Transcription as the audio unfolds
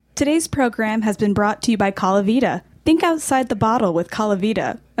Today's program has been brought to you by Calavita. Think outside the bottle with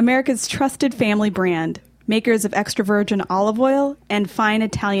Calavita, America's trusted family brand, makers of extra virgin olive oil and fine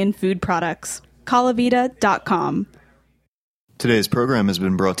Italian food products. Calavita.com. Today's program has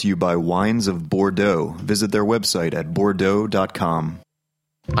been brought to you by Wines of Bordeaux. Visit their website at bordeaux.com.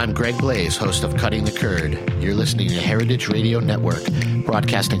 I'm Greg Blaze, host of Cutting the Curd. You're listening to Heritage Radio Network,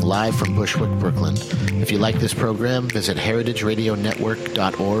 broadcasting live from Bushwick, Brooklyn. If you like this program, visit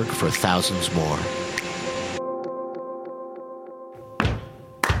heritageradionetwork.org for thousands more.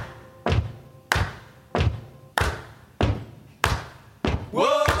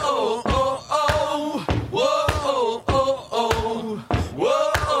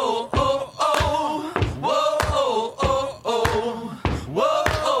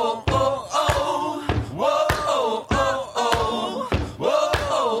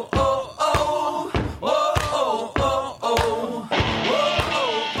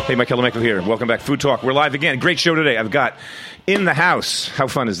 Hey, Mike Kellemeco here. Welcome back. Food Talk. We're live again. Great show today. I've got in the house, how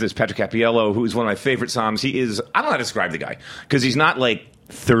fun is this, Patrick Cappiello, who is one of my favorite Psalms. He is, I don't know how to describe the guy, because he's not like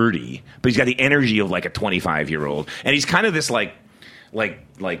 30, but he's got the energy of like a 25-year-old. And he's kind of this like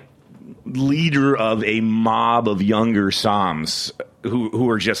leader of a mob of younger Psalms who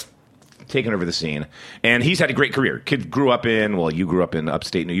are just taking over the scene. And he's had a great career. Kid grew up in, well, you grew up in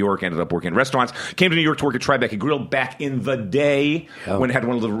upstate New York, ended up working in restaurants, came to New York to work at Tribeca Grill back in the day when it had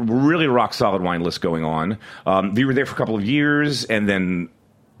one of the really rock-solid wine lists going on. We were there for a couple of years, and then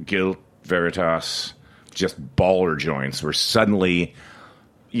Guilt, Veritas, just baller joints were suddenly,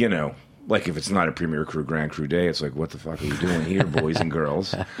 you know, like if it's not a Premier Cru Grand Cru Day, it's like, what the fuck are you doing here, boys and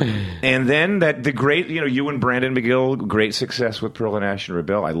girls? And then the great, you know, you and Brandon McGill, great success with Pearl and Ash and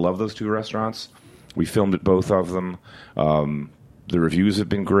Rebelle. I love those two restaurants. We filmed at both of them. The reviews have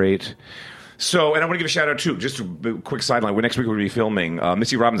been great. So, and I want to give a shout out too, just a quick sideline. Next week we're going to be filming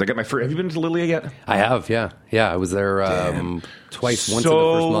Missy Robbins. I got my first. Have you been to Lilia yet? I have, yeah. I was there twice, once in the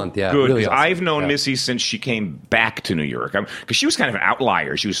first month. Yeah, good. Really awesome. I've known Missy since she came back to New York, because she was kind of an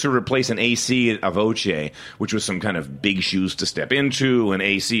outlier. She was sort of replacing AC at Avoce, which was some kind of big shoes to step into, and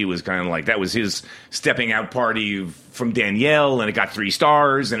AC was kind of like, that was his stepping out party from Danielle, and it got 3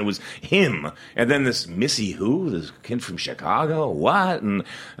 stars, and it was him. And then this Missy who? This kid from Chicago? What? And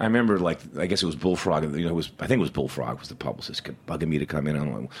I remember, like, I guess it was Bullfrog. You know, I think it was Bullfrog was the publicist, kept bugging me to come in. I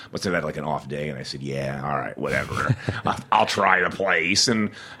don't know, must have had like an off day, and I said, yeah, all right, whatever. I'll try the place. And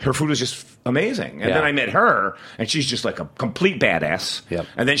her food was just amazing. And then I met her, and she's just like a complete badass. Yep.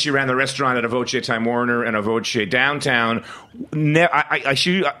 And then she ran the restaurant at Avoce Time Warner and Avoce downtown.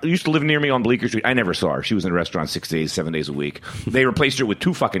 She used to live near me on Bleecker Street. I never saw her. She was in a restaurant 6 days, 7 days a week. They replaced her with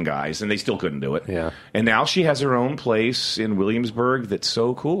 2 fucking guys, and they still couldn't do it. Yeah. And now she has her own place in Williamsburg that's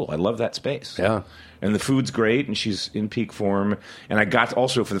so cool. I love that space. Yeah. And the food's great, and she's in peak form. And I got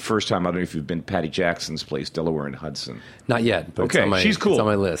also for the first time, I don't know if you've been Patty Jackson's place, Delaware and Hudson. Not yet, but okay, she's cool. It's on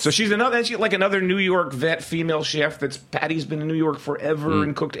my list. So she's like another New York vet female chef. Patty's been in New York forever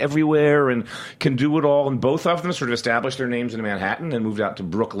and cooked everywhere and can do it all. And both of them sort of established their names in Manhattan and moved out to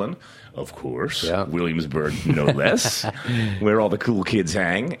Brooklyn, of course, Williamsburg, no less, where all the cool kids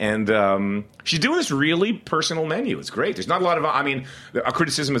hang. And she's doing this really personal menu. It's great. There's not a lot of, a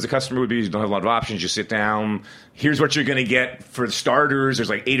criticism as a customer would be you don't have a lot of options. You sit down. Here's what you're going to get for the starters. There's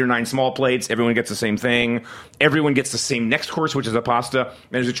like 8 or 9 small plates. Everyone gets the same thing. Everyone gets the same next course, which is a pasta. And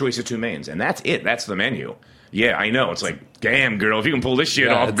there's a choice of 2 mains. And that's it. That's the menu. Yeah, I know. It's like, damn, girl, if you can pull this shit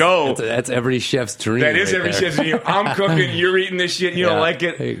off, go. That's every chef's dream. That is every chef's dream. I'm cooking, you're eating this shit, and you don't like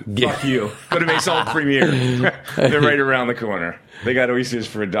it. Fuck you. Go to Maison Premier. They're right around the corner. They got oysters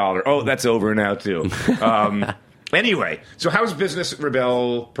for $1. Oh, that's over now, too. Anyway, so how's business at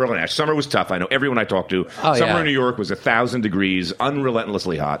Rebelle, Pearl and Ash? Summer was tough. I know everyone I talked to. Summer in New York was 1,000 degrees,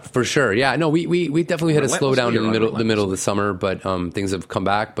 unrelentlessly hot. For sure. Yeah. No, we definitely had a slowdown in the middle of the summer, but things have come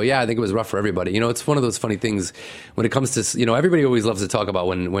back. But yeah, I think it was rough for everybody. You know, it's one of those funny things when it comes to, you know, everybody always loves to talk about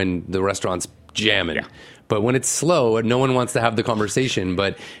when the restaurant's jamming. Yeah. But when it's slow, no one wants to have the conversation.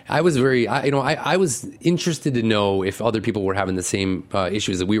 But I was I was interested to know if other people were having the same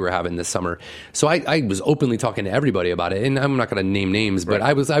issues that we were having this summer. So I was openly talking to everybody about it. And I'm not going to name names, but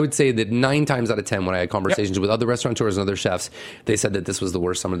I would say that 9 times out of 10 when I had conversations with other restaurateurs and other chefs, they said that this was the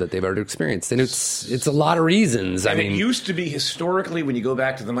worst summer that they've ever experienced. And it's a lot of reasons. And it used to be historically, when you go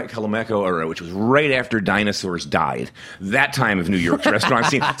back to the Mike Kellemeco era, which was right after dinosaurs died, that time of New York's restaurant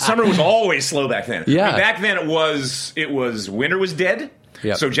scene, summer was always slow back then. Yeah. I mean, back then it was winter was dead.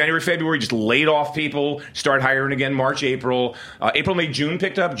 Yep. So January, February, just laid off people, start hiring again, March, April. April, May, June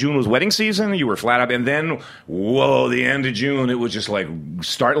picked up. June was wedding season. You were flat up. And then, the end of June, it was just like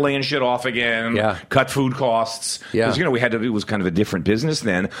start laying shit off again, cut food costs. Yeah. Because, it was kind of a different business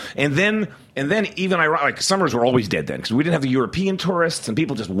then. And then even like summers were always dead then because we didn't have the European tourists and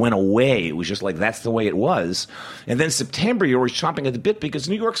people just went away. It was just like that's the way it was. And then September, you're always chomping at the bit because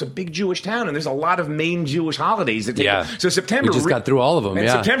New York's a big Jewish town and there's a lot of main Jewish holidays that take. So September, we just got through all of them. And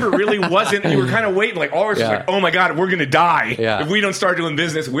September really wasn't. You were kind of waiting like August was like, oh my god, we're gonna die if we don't start doing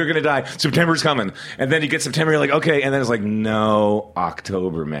business. We're gonna die. September's coming, and then you get September, you're like okay, and then it's like no,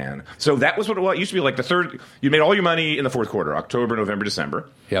 October, man. So that was what it was. It used to be like the third. You made all your money in the fourth quarter, October, November, December.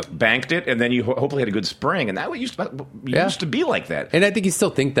 Yep. Banked it, and then you hopefully had a good spring, and that used to be like that. And I think you still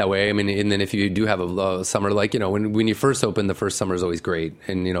think that way. I mean, and then if you do have a summer, like when you first open, the first summer is always great,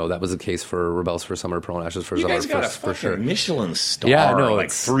 and that was the case for Rebel's first summer, Pearl and Ash's first summer. You guys got for sure. Michelin star. Yeah, no,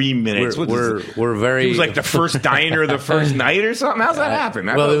 like 3 minutes. We're very. It was like the first diner, the first night, or something. How's that happen?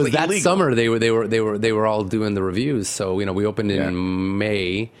 Well, it was that summer they were all doing the reviews. So we opened in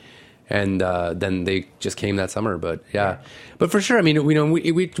May. And then they just came that summer, but but for sure, I mean,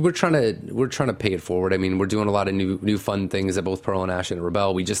 we're trying to pay it forward. I mean, we're doing a lot of new fun things at both Pearl and Ash and at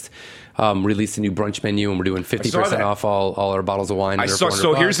Rebel. We just released a new brunch menu, and we're doing 50% off all our bottles of wine. I saw.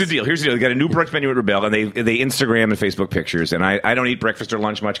 So here's the deal. They got a new brunch menu at Rebel, and they Instagram and Facebook pictures. And I don't eat breakfast or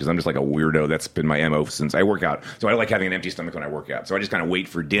lunch much because I'm just like a weirdo. That's been my MO since I work out. So I like having an empty stomach when I work out. So I just kind of wait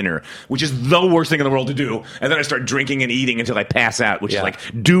for dinner, which is the worst thing in the world to do. And then I start drinking and eating until I pass out, which is like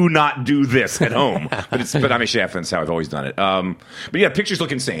do not do this at home. But I'm a chef, and that's how I've always done it. But yeah, pictures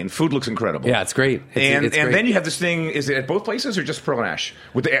look insane. Food looks incredible. Yeah, it's great. And great. then you have this thing. Is it at both places or just Pearl and Ash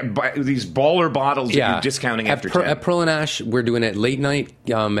with these baller bottles that you're discounting after 10? At Pearl and Ash, we're doing it late night.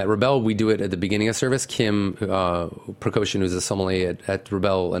 At Rebel, we do it at the beginning of service. Kim Prokoshin, who's a sommelier at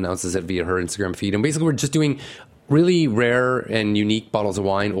Rebel, announces it via her Instagram feed. And basically, we're just doing really rare and unique bottles of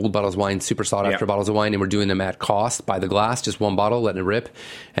wine, old bottles of wine, super sought after bottles of wine, and we're doing them at cost by the glass, just one bottle, letting it rip.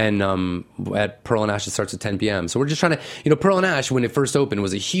 And at Pearl and Ash, it starts at 10 p.m. So we're just trying to, Pearl and Ash, when it first opened,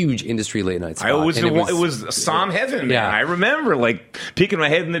 was a huge industry late night spot. It was Somm heaven, man. I remember like peeking my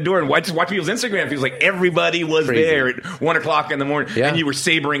head in the door and just watch people's Instagram feeds. Like everybody was there at 1 o'clock in the morning, and you were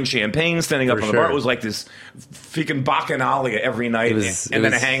sabering champagne, standing up on the bar. It was like this freaking bacchanalia every night, and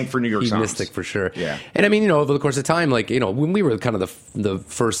then a hang for New York Somms. Mystic for sure. Yeah. And I mean, over the course of time, like when we were kind of the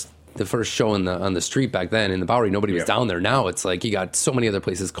first show on the street back then in the Bowery, nobody was down there. Now it's like you got so many other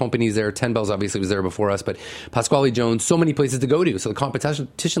places. Company's there. 10 Bells obviously was there before us, but Pasquale Jones, so many places to go to. So the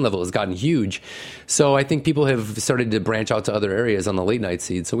competition level has gotten huge. So I think people have started to branch out to other areas on the late night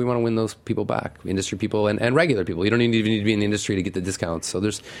scene. So we want to win those people back, industry people and regular people. You don't even need to be in the industry to get the discounts. So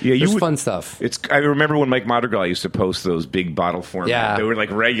there's fun stuff. I remember when Mike Madrigal used to post those big bottle format. Yeah. They were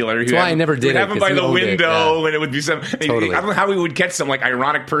like regular. That's why I never did it. We'd have them by the window, and it would be some. Totally. I don't know how we would catch some like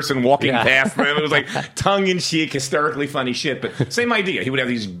ironic person walking past them. It was like tongue-in-cheek, hysterically funny shit, but same idea. He would have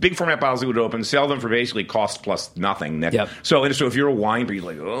these big format bottles he would open, sell them for basically cost plus nothing. So if you're a wine, but you're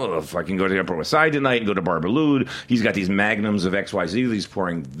like, oh, if I can go to the Upper West Side tonight and go to Barbalud, he's got these magnums of XYZ that he's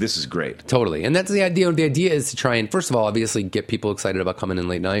pouring. This is great. Totally. And that's the idea. The idea is to try and, first of all, obviously get people excited about coming in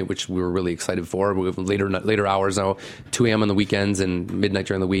late night, which we were really excited for. We have later hours now, 2 a.m. on the weekends and midnight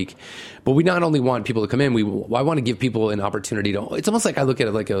during the week. But we not only want people to come in, I want to give people an opportunity to. It's almost like I look at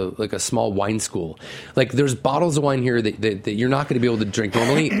it like a small wine school. Like there's bottles of wine here that you're not going to be able to drink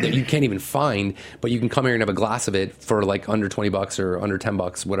normally, that you can't even find, but you can come here and have a glass of it for like under $20 or under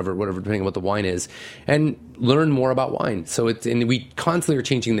 $10, whatever, depending on what the wine is, and learn more about wine. So and we constantly are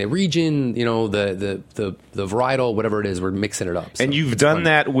changing the region, the varietal, whatever it is, we're mixing it up. So and you've done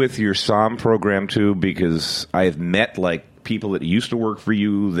that with your Somm program too, because I've met like people that used to work for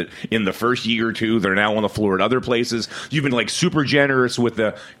you that in the first year or two, they're now on the floor at other places. You've been like super generous with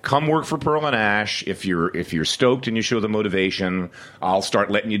the come work for Pearl and Ash. If you're stoked and you show the motivation, I'll start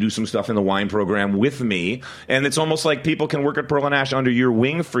letting you do some stuff in the wine program with me. And it's almost like people can work at Pearl and Ash under your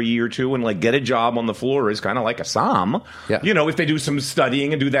wing for a year or two and like get a job on the floor is kind of like a Somm. Yeah. If they do some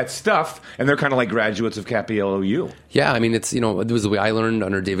studying and do that stuff, and they're kind of like graduates of CAPLOU. Yeah, I mean, it's, it was the way I learned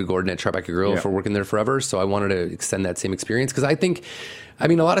under David Gordon at Tribeca Grill for working there forever. So I wanted to extend that same experience. Because I think, a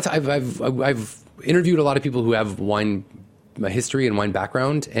lot of times I've interviewed a lot of people who have wine history and wine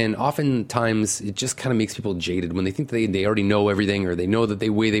background, and oftentimes it just kind of makes people jaded when they think they already know everything, or they know that the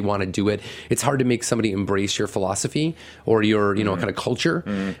way they want to do it. It's hard to make somebody embrace your philosophy or your kind of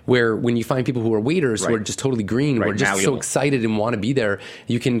culture. Where when you find people who are waiters who are just totally green, who are just so excited and want to be there,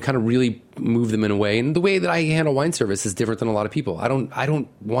 you can kind of really move them in a way. And the way that I handle wine service is different than a lot of people. I don't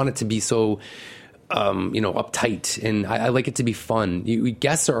want it to be so uptight, and I like it to be fun.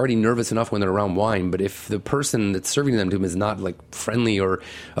 Guests are already nervous enough when they're around wine, but if the person that's serving them to them is not like friendly or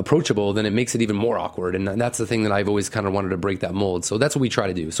approachable, then it makes it even more awkward. And that's the thing that I've always kind of wanted to break that mold. So that's what we try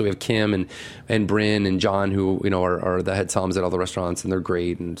to do. So we have Kim and Bryn and John, who are the head somms at all the restaurants, and they're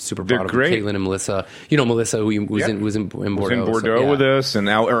great and super proud of them. Caitlin and Melissa. Melissa, who was in Bordeaux. Was in Bordeaux with us, and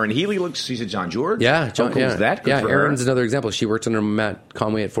now Erin Healy she's at John George. Yeah, John. Cool is that? Good for her. Erin's another example. She worked under Matt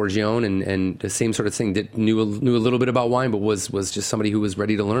Conway at Forgione, and the same sort of thing. Knew a little bit about wine, but was just somebody who was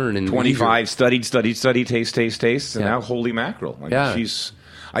ready to learn. And 25, studied, taste, and now holy mackerel. She's.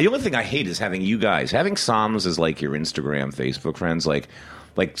 The only thing I hate is having you guys, having Somms as like your Instagram, Facebook friends, like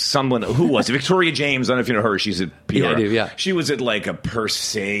someone who was Victoria James. I don't know if you know her. She's at PR. Yeah, I do, yeah. She was at like a per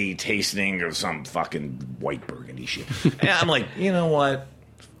se tasting of some fucking white Burgundy shit, and I'm like, you know what?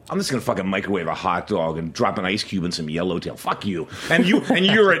 I'm just gonna fucking microwave a hot dog and drop an ice cube in some yellowtail. Fuck you. And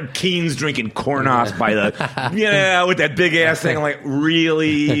you're at Keen's drinking Cornos by the with that big ass thing. I'm like,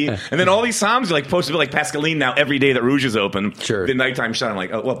 really? And then all these Somms are like posted like Pascaline now every day that Rouge is open. Sure. The nighttime shot. I'm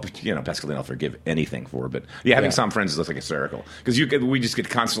like, oh well, Pascaline I'll forgive anything for, but having Somm friends is just like hysterical because we just get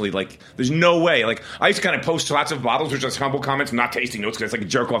constantly like, there's no way. Like I used to kind of post lots of bottles with just humble comments, not tasting notes because it's like a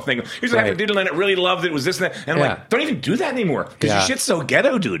jerk off thing. Here's what I did and it really loved it. Was this and that? And I'm like, don't even do that anymore because your shit's so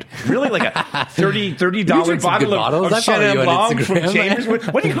ghetto, dude. Really, like a $30 bottle of Chenin Blanc from Chambers.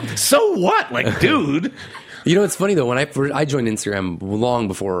 What do you? So what? Like, dude. It's funny though. When I joined Instagram long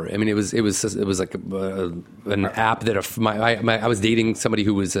before. I mean, it was like an app that I was dating somebody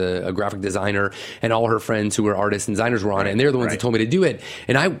who was a graphic designer, and all her friends who were artists and designers were on it, and they're the ones that told me to do it.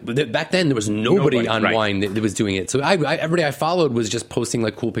 And back then there was nobody on wine that was doing it. So everybody I followed was just posting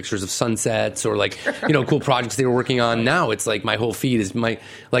like cool pictures of sunsets or like cool projects they were working on. Now it's like my whole feed is my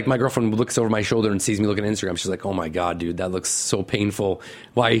girlfriend looks over my shoulder and sees me looking at Instagram. She's like, oh my god, dude, that looks so painful.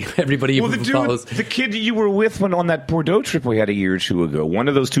 Why everybody follows the kid you were with when on that Bordeaux trip we had a year or two ago. One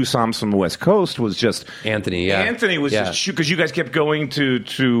of those two Somms from the West Coast was just Anthony. Yeah, Anthony was just because you guys kept going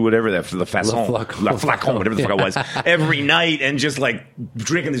to whatever that the Fasson, La Flacon, whatever the fuck it was, every night and just like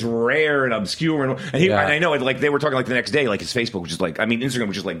drinking this rare and obscure and I know like they were talking like the next day like his Facebook was just like Instagram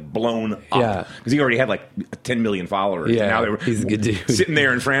was just like blown up because he already had like 10 million followers. Yeah, and now he's a good dude sitting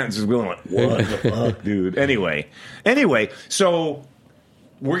there in France just going like, what the fuck, dude. Anyway, so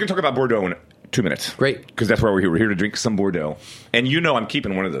we're gonna talk about Bordeaux in 2 minutes. Great. Because that's why we're here. We're here to drink some Bordeaux. And I'm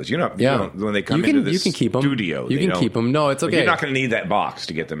keeping one of those. When they come into this studio. You can keep them. No, it's okay. You're not going to need that box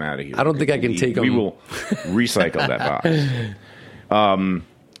to get them out of here. I don't think I can take them. We will recycle that box.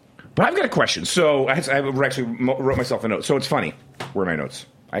 But I've got a question. So I actually wrote myself a note. So it's funny. Where are my notes?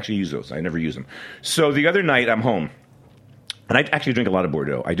 I actually use those. I never use them. So the other night I'm home. And I actually drink a lot of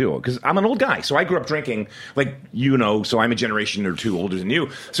Bordeaux. I do, because I'm an old guy. So I grew up drinking, so I'm a generation or two older than you.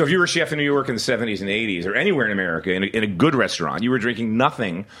 So if you were a chef in New York in the 70s and 80s, or anywhere in America, in a good restaurant, you were drinking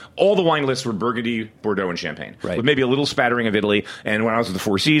nothing. All the wine lists were Burgundy, Bordeaux, and Champagne. Right. With maybe a little spattering of Italy. And when I was at the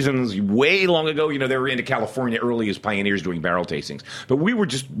Four Seasons, way long ago, they were into California early as pioneers doing barrel tastings. But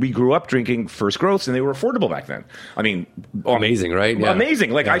we grew up drinking First Growths, and they were affordable back then. I mean... Amazing, right? Yeah.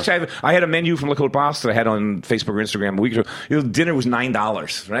 Amazing. I had a menu from Le Côte Basque that I had on Facebook or Instagram a week ago. Dinner was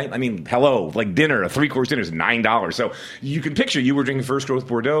 $9, right? I mean, hello, like dinner, a 3-course dinner is $9. So you can picture you were drinking First Growth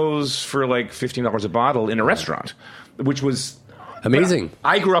Bordeaux's for like $15 a bottle in a restaurant, which was amazing.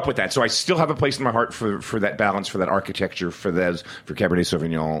 I grew up with that, so I still have a place in my heart for that balance, for that architecture, for Cabernet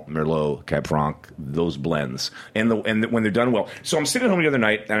Sauvignon, Merlot, Cab Franc, those blends, and when they're done well. So I'm sitting home the other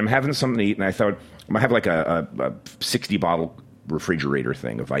night and I'm having something to eat, and I thought I have like a 60-bottle refrigerator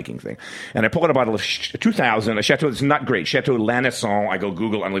thing, a Viking thing. And I pull out a bottle of 2000, a Chateau that's not great, Chateau Lanessan. I go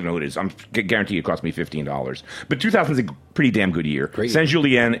Google, I don't even know who it is. I'm guarantee it cost me $15. But 2000 is a pretty damn good year.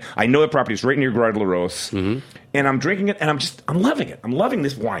 Saint-Julien, I know the property is right near Grade La Rose. Mm-hmm. And I'm drinking it, and I'm loving it. I'm loving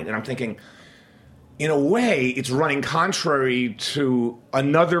this wine. And I'm thinking, in a way, it's running contrary to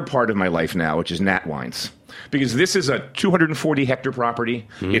another part of my life now, which is Nat Wines. Because this is a 240-hectare property.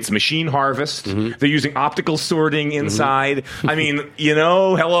 Mm-hmm. It's machine harvest. Mm-hmm. They're using optical sorting inside. Mm-hmm. I mean,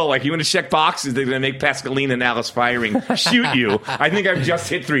 hello, like you want to check boxes, they're going to make Pascaline and Alice Firing shoot you. I think I've just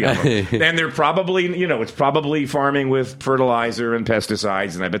hit 3 of them. And they're probably, it's probably farming with fertilizer and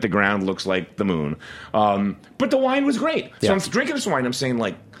pesticides, and I bet the ground looks like the moon. But the wine was great. So I'm drinking this wine, I'm saying,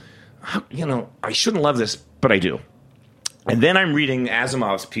 like, I shouldn't love this, but I do. And then I'm reading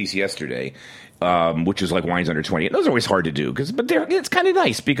Asimov's piece yesterday, which is like wines under 20. Those are always hard to do, but it's kind of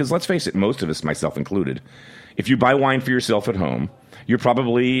nice because, let's face it, most of us, myself included, if you buy wine for yourself at home, you're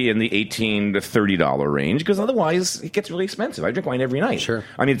probably in the $18 to $30 range because otherwise it gets really expensive. I drink wine every night. Sure.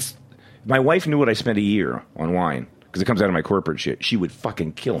 I mean, my wife knew what I spent a year on wine. because it comes out of my corporate shit, she would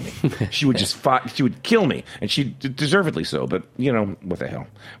fucking kill me. She would just she would kill me, and she deservedly so. But what the hell?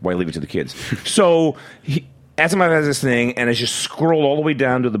 Why leave it to the kids? So Asimov has this thing, and it's just scrolled all the way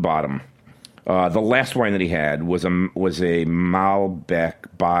down to the bottom. The last wine that he had was a Malbec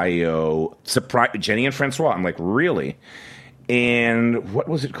Bio surprise, Jenny and Francois. I'm like, really? And what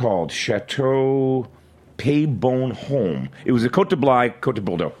was it called? Chateau Paybonne Home. It was a Côte de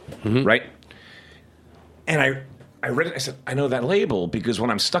Bordeaux, right? And I read it. I said, I know that label because when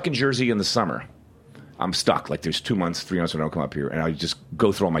I'm stuck in Jersey in the summer, I'm stuck. Like there's 2 months, 3 months when I don't come up here, and I just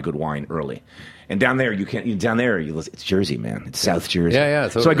go through all my good wine early. And down there, you can't. Down there, it's Jersey, man. It's South Jersey. Yeah.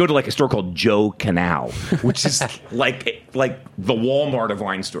 Totally. So I go to like a store called Joe Canal, which is like the Walmart of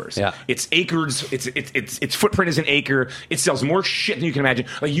wine stores. Yeah. It's acres. Its footprint is an acre. It sells more shit than you can imagine.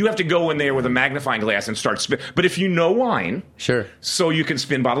 Like you have to go in there with a magnifying glass and start spin. But if you know wine, sure. So you can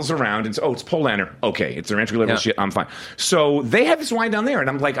spin bottles around and say, it's Polaner. Okay, it's their entry level shit. I'm fine. So they have this wine down there, and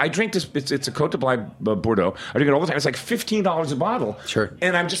I'm like, I drink this. It's a Côte de Bordeaux. I drink it all the time. It's like $15 a bottle. Sure.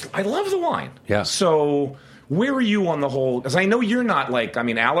 And I love the wine. Yeah. So where are you on the whole? Because I know you're not like. I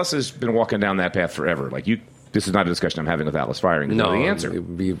mean, Alice has been walking down that path forever. Like you. This is not a discussion I'm having with Alice Firing. No, the answer.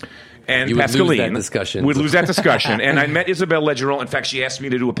 And you Pascaline would lose that discussion. Would lose that discussion. And I met Isabelle Legeron. In fact, she asked me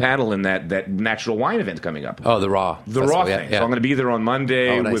to do a panel in that natural wine event coming up. Oh, the Raw. The Raw thing. Yeah. So I'm going to be there on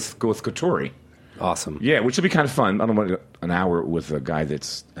Monday nice. with Couture. Awesome. Yeah, which will be kind of fun. I don't want an hour with a guy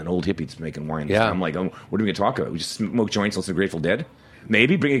that's an old hippie that's making wine. Yeah. I'm like, what are we going to talk about? We just smoke joints, listen to Grateful Dead?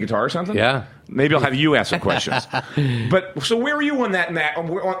 Maybe bring a guitar or something? Yeah. Maybe I'll have you ask some questions. But so where are you on that, Matt?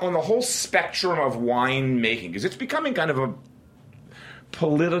 On the whole spectrum of wine making? Because it's becoming kind of a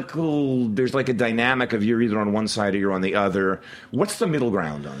political. There's like a dynamic of you're either on one side or you're on the other. What's the middle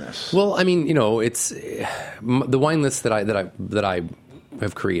ground on this? Well, I mean, it's the wine lists that I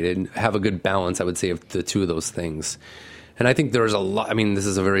have created have a good balance, I would say, of the two of those things. And I think there's a lot. I mean, this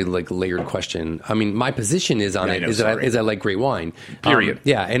is a very layered question. I mean, my position is on I like great wine. Period.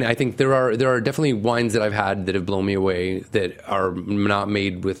 Yeah, and I think there are definitely wines that I've had that have blown me away that are not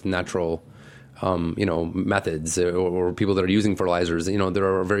made with natural, methods or people that are using fertilizers. There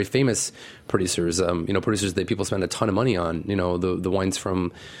are very famous producers. Producers that people spend a ton of money on. The wines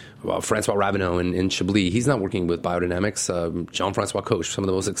from Francois Ravenel in Chablis. He's not working with biodynamics. Jean-Francois Coche, some of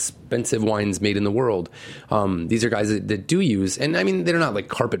the most expensive wines made in the world. These are guys that do use, and I mean, they're not like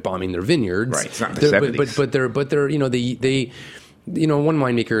carpet bombing their vineyards. Right, it's not the 70s. But they're one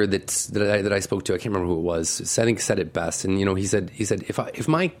winemaker that I spoke to, I can't remember who it was, I think said it best, and he said if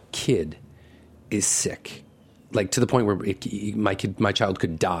my kid is sick, like to the point where my child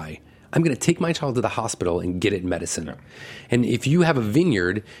could die, I'm going to take my child to the hospital and get it medicine. Yeah. And if you have a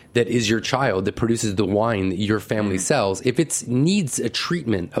vineyard that is your child that produces the wine that your family sells, if it needs a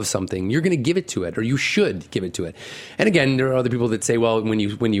treatment of something, you're going to give it to it, or you should give it to it. And again, there are other people that say, well, when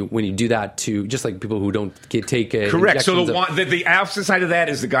you do that to, just like people who don't take correct. So the opposite side of that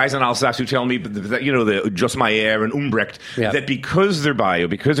is the guys on Alsace who tell me that the Josmayer and Umbrecht that because they're bio,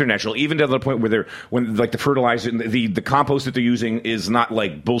 because they're natural, even to the point where when the fertilizer, the compost that they're using is not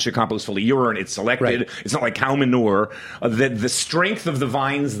like bullshit compost full of urine. It's selected. Right. It's not like cow manure. That the strength of the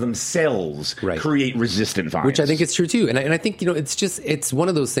vines themselves create resistant vines, which I think is true too. And I think it's one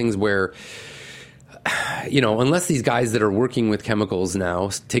of those things where unless these guys that are working with chemicals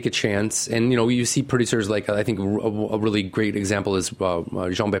now take a chance, and you see producers like, I think a really great example is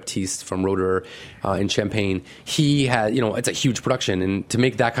Jean-Baptiste from Roederer in Champagne. He had, it's a huge production, and to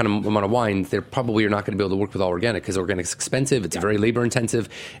make that kind of amount of wine, they probably are not going to be able to work with all organic because organic's expensive, it's very labor intensive,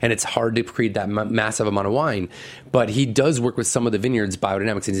 and it's hard to create that massive amount of wine. But he does work with some of the vineyards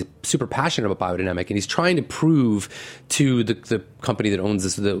biodynamics, and he's super passionate about biodynamic, and he's trying to prove to the company that owns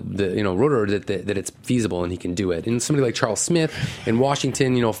this, Roederer, that it's feasible and he can do it. And somebody like Charles Smith in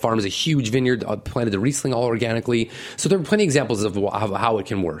Washington, farms a huge vineyard, planted the Riesling all organically. So there are plenty of examples of how it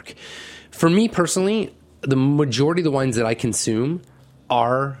can work. For me personally, the majority of the wines that I consume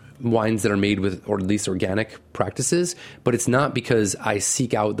are wines that are made with, or at least organic practices, but it's not because I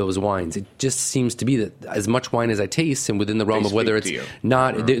seek out those wines. It just seems to be that as much wine as I taste, and within the realm of whether it's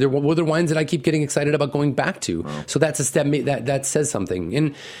not, there are wines that I keep getting excited about going back to. So that's a step that says something.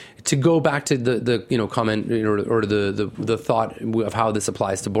 And to go back to the comment or the thought of how this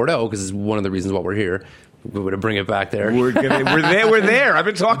applies to Bordeaux, because it's one of the reasons why we're here. We're to bring it back there. We're there. I've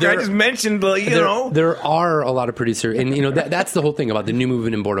been talking. I just mentioned, there are a lot of producers, and that's the whole thing about the new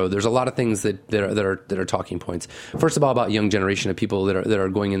movement in Bordeaux. There's a lot of things that are talking points. First of all, about young generation of people that are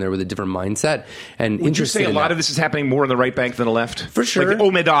going in there with a different mindset and Would you say a lot of this is happening more on the right bank than the left? For sure. Like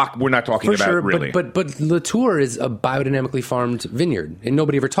Omedoc, we're not talking about really. But Latour is a biodynamically farmed vineyard, and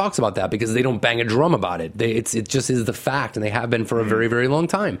nobody ever talks about that because they don't bang a drum about it. It just is the fact, and they have been for a very, very long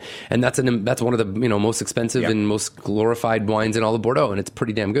time. And that's one of the most expensive and most glorified wines in all of Bordeaux, and it's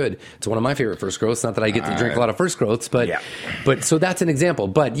pretty damn good. It's one of my favorite first growths. Not that I get to drink a lot of first growths, but so that's an example.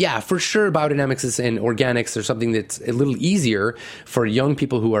 But yeah, for sure, biodynamics and organics are something that's a little easier for young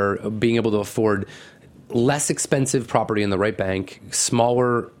people who are being able to afford less expensive property in the right bank,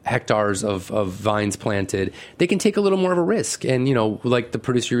 smaller hectares of vines planted. They can take a little more of a risk. And, like the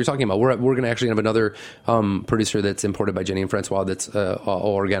producer you were talking about, we're going to actually have another producer that's imported by Jenny and Francois that's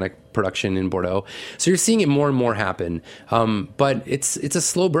all organic production in Bordeaux. So you're seeing it more and more happen. But it's a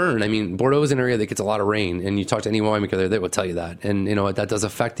slow burn. I mean, Bordeaux is an area that gets a lot of rain, and you talk to any winemaker there, they will tell you that. And, that does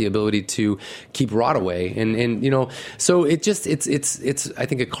affect the ability to keep rot away. And so it's I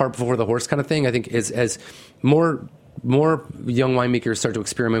think a cart before the horse kind of thing. I think as more young winemakers start to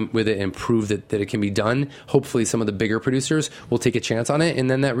experiment with it and prove that it can be done, hopefully some of the bigger producers will take a chance on it,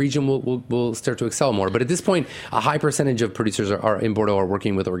 and then that region will start to excel more. But at this point, a high percentage of producers are in Bordeaux are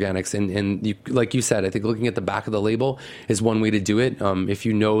working with organics, and you, like you said, I think looking at the back of the label is one way to do it. If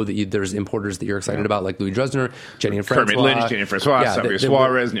you know that there's importers that you're excited about, like Louis Dresner, Jenny and Francois, Kermit Lynch, Jenny and Francois, Xavier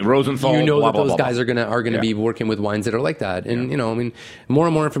Suarez, Rosenthal, that those guys are gonna be working with wines that are like that. And more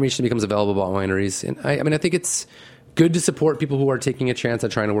and more information becomes available about wineries, and I think it's good to support people who are taking a chance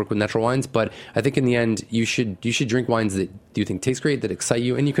at trying to work with natural wines, but I think in the end you should drink wines that you think taste great, that excite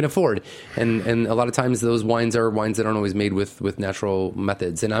you, and you can afford. And a lot of times those wines are wines that aren't always made with natural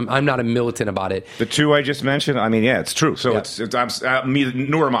methods. And I'm not a militant about it. The two I just mentioned, it's true. So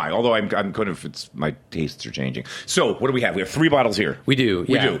nor am I. Although I'm kind of my tastes are changing. So what do we have? We have 3 bottles here. We do.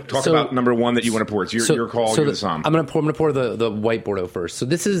 We do. Talk about number 1 that you want to pour. It's your call. You're the somm. I'm going to pour the white Bordeaux first. So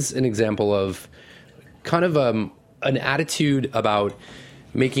this is an example of kind of an attitude about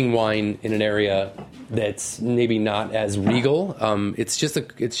making wine in an area that's maybe not as regal. It's just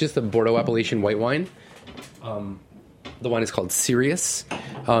a Bordeaux appellation white wine. The wine is called Sirius,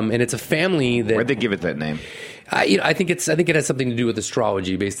 and it's a family that. Why'd they give it that name? I think it has something to do with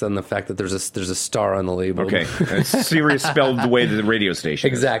astrology, based on the fact that there's a star on the label. Okay, it's Sirius spelled the way that the radio station.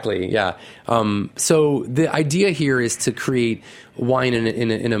 Exactly. Is. Yeah. So the idea here is to create wine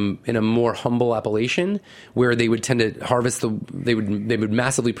in a more humble appellation, where they would tend to harvest they would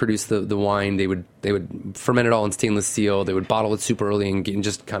massively produce the wine. They would ferment it all in stainless steel. They would bottle it super early and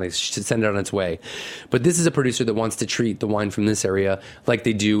just kind of send it on its way. But this is a producer that wants to treat the wine from this area like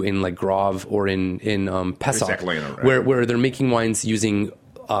they do in like Grave or in Pessac. Exactly. Where they're making wines using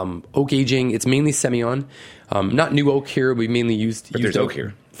oak aging. It's mainly Semillon, not new oak here. We mainly used there's oak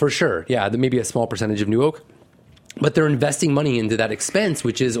here for sure. Yeah, there may be a small percentage of new oak, but they're investing money into that expense,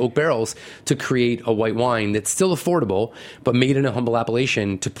 which is oak barrels, to create a white wine that's still affordable, but made in a humble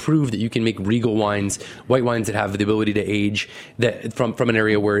appellation to prove that you can make regal wines, white wines that have the ability to age that from an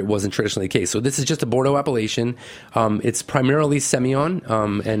area where it wasn't traditionally the case. So this is just a Bordeaux appellation. It's primarily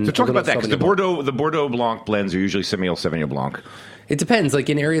Semillon. And so talk about that, because the Bordeaux Blanc blends are usually Semillon Sauvignon Blanc. It depends. Like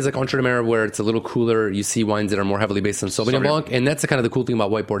in areas like Entre-deux-Mers where it's a little cooler, you see wines that are more heavily based on Sauvignon Blanc, and that's the cool thing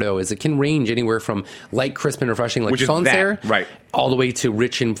about white Bordeaux is it can range anywhere from light, crisp, and refreshing like Sancerre, right, all the way to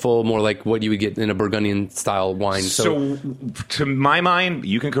rich and full, more like what you would get in a Burgundian style wine. So to my mind,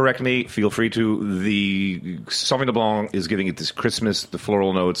 you can correct me. Feel free to. The Sauvignon Blanc is giving it this Christmas, the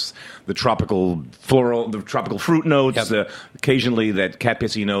floral notes, the tropical fruit notes, occasionally that cat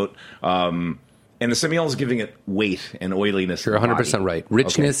pissy note. And the Semillon is giving it weight and oiliness. You're 100% right.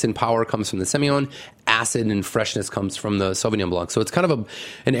 Richness and power comes from the Semillon. Acid and freshness comes from the Sauvignon Blanc. So it's kind of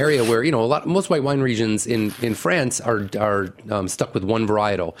an area where most white wine regions in France are stuck with one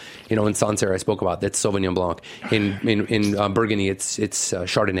varietal. In Sancerre I spoke about, that's Sauvignon Blanc. In Burgundy it's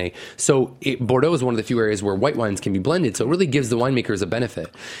Chardonnay. So Bordeaux is one of the few areas where white wines can be blended. So it really gives the winemakers a benefit.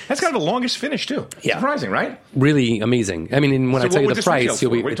 That's kind of the longest finish too. Yeah. Surprising, right? Really amazing. I mean, when I tell you the price, it's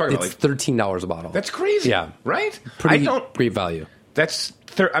 $13 a bottle. That's crazy. Yeah. Right? Great value. That's,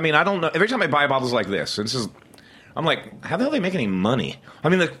 I don't know. Every time I buy bottles like this, I'm like, how the hell do they make any money? I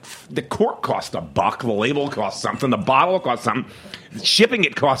mean, the cork costs $1, the label costs something, the bottle costs something, shipping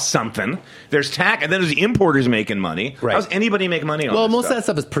it costs something. There's tax, and then there's the importers making money. Right. How does anybody make money on this most stuff? of that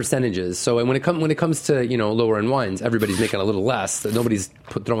stuff is percentages. So when it comes to lower end wines, everybody's making a little less. Nobody's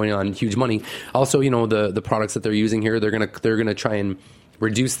throwing on huge money. Also, the products that they're using here, they're gonna try and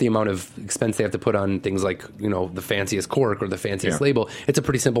reduce the amount of expense they have to put on things like, the fanciest cork or the fanciest label. It's a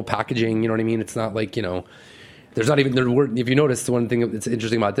pretty simple packaging. You know what I mean? It's not like, there's not even the word. If you notice, the one thing that's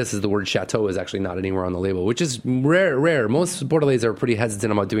interesting about this is the word Chateau is actually not anywhere on the label, which is rare. Most Bordelaise are pretty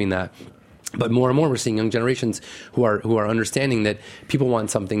hesitant about doing that. But more and more, we're seeing young generations who are understanding that people want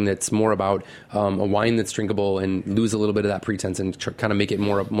something that's more about a wine that's drinkable and lose a little bit of that pretense and kind of make it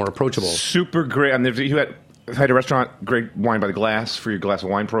more approachable. Super great. And if you had a restaurant, great wine by the glass for your glass of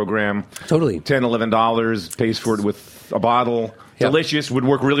wine program. Totally. $10, $11, pays for it with a bottle. Yep. Delicious. Would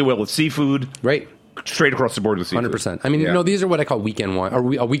work really well with seafood. Right. Straight across the board with seafood. 100%. I mean, these are what I call weekend wine or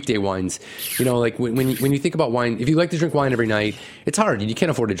weekday wines. Like when you think about wine, if you like to drink wine every night, it's hard. You can't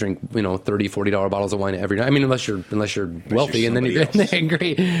afford to drink $30, $40 bottles of wine every night. I mean, unless you're wealthy, and then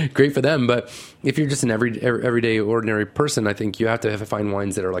you're great for them. But if you're just an everyday ordinary person, I think you have to find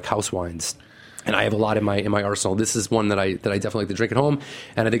wines that are like house wines. And I have a lot in my arsenal. This is one that I definitely like to drink at home,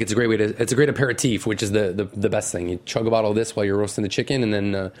 and I think it's a great aperitif, which is the best thing. You chug a bottle of this while you're roasting the chicken, and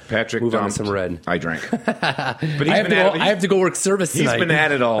then Patrick move on to some red. I drank, but I have to go work service tonight. He's been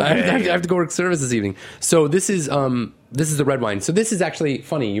at it all day. I have to go work service this evening. So this is the red wine. So this is actually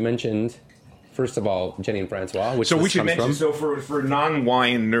funny. You mentioned, first of all, Jenny and Francois, which we should mention. So for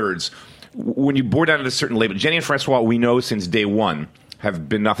non-wine nerds, when you board out at a certain label, Jenny and Francois, we know since day one, have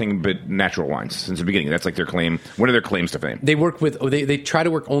been nothing but natural wines since the beginning. That's like their claim. One of their claims to fame. They work with. They try to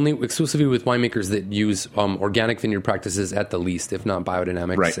work only exclusively with winemakers that use organic vineyard practices at the least, if not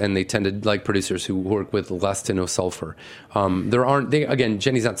biodynamics. Right. And they tend to like producers who work with less to no sulfur. Again,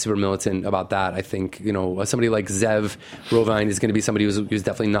 Jenny's not super militant about that. I think somebody like Zev Rovine is going to be somebody who's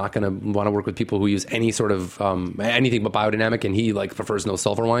definitely not going to want to work with people who use any sort of anything but biodynamic, and he prefers no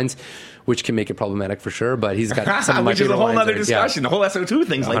sulfur wines, which can make it problematic for sure. But he's got some of my favorite wines. Which is a whole other discussion. Yeah. The whole SO2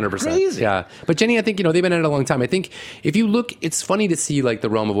 thing's 100%. Crazy. Yeah. But Jenny, I think, they've been at it a long time. I think if you look, it's funny to see the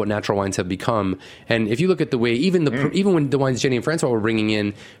realm of what natural wines have become. And if you look at the way, even when the wines Jenny and Francois were bringing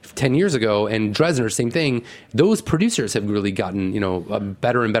in 10 years ago, and Dresner, same thing, those producers have really gotten,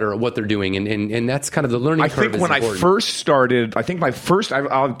 better and better at what they're doing. And that's kind of the learning curve. I think when I first started, I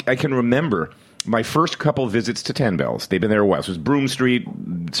can remember my first couple of visits to 10 Bells. They've been there a while. So it was Broome Street,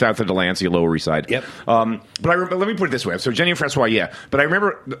 south of Delancey, Lower East Side. Yep. But let me put it this way. So Jenny and Francois, yeah. But I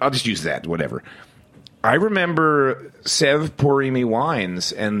remember, I'll just use that, whatever. I remember Sev pouring me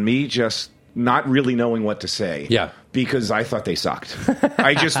wines and me just not really knowing what to say. Yeah. Because I thought they sucked.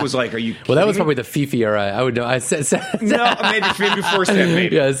 I just was like, are you kidding? Well, that was probably the Fifi era. I would know. I said no, maybe before Sev,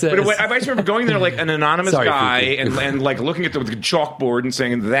 maybe. Yeah, but I just remember going there like an anonymous guy and looking at the chalkboard and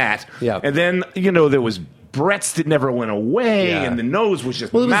saying that. Yeah. And then, there was Brett's that never went away, and the nose was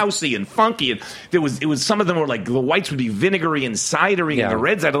just mousy and funky, and it was some of them were like the whites would be vinegary and cidery, and the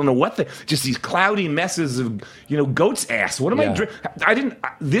reds I don't know what just these cloudy messes of goat's ass. What am I drinking?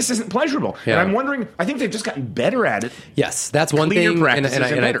 This isn't pleasurable, and I'm wondering. I think they've just gotten better at it. Yes, that's one thing, and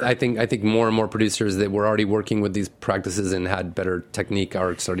I think more and more producers that were already working with these practices and had better technique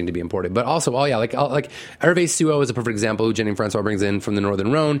are starting to be imported. But also, like Hervé Suot is a perfect example who Jenny and Francois brings in from the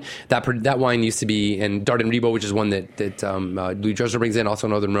Northern Rhone. That wine used to be in Dardenne Rebo, which is one that Louis Dresner brings in, also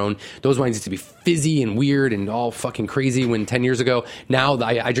Northern Rhone. Those wines used to be fizzy and weird and all fucking crazy 10 years ago. Now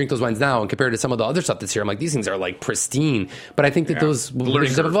I drink those wines now, and compared to some of the other stuff that's here, I'm like, these things are like pristine. But I think that those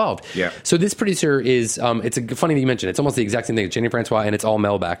producers have evolved. Yeah. So this producer is, it's funny that you mentioned, it's almost the exact same thing. It's Jenny Francois, and it's all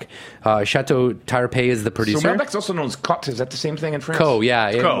Melbec. Chateau Tarpey is the producer. So Melbec's also known as Cote. Is that the same thing in France? Co,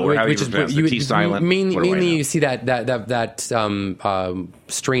 yeah. Which is T silent. Mainly you see that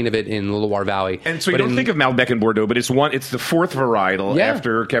strain of it in the Loire Valley. And so you don't think of Malbec in Bordeaux, but it's the fourth varietal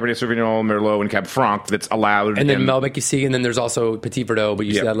after Cabernet Sauvignon, Merlot, and Cab Franc that's allowed. And then Malbec you see, and then there's also Petit Verdot, but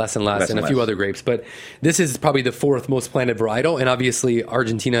you see that less and less, and a few other grapes. But this is probably the fourth most planted varietal, and obviously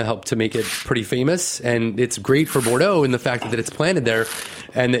Argentina helped to make it pretty famous, and it's great for Bordeaux in the fact that it's planted there,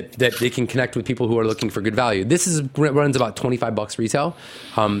 and that they can connect with people who are looking for good value. This runs about $25 retail,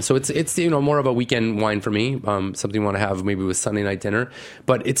 so it's more of a weekend wine for me, something you want to have maybe with Sunday night dinner.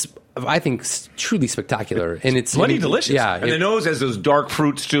 But it's, I think, truly spectacular, and it's bloody delicious. Yeah, and the nose has those dark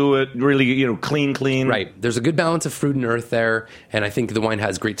fruits to it, really, clean. Right. There's a good balance of fruit and earth there, and I think the wine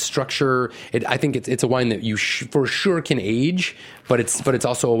has great structure. I think it's a wine that you for sure can age, but it's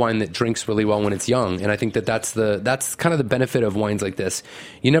also a wine that drinks really well when it's young, and I think that's kind of the benefit of wines like this.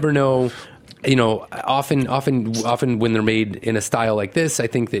 You never know. Often when they're made in a style like this, I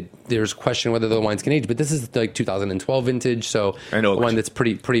think that there's a question whether the wines can age. But this is like 2012 vintage, so I know a wine that's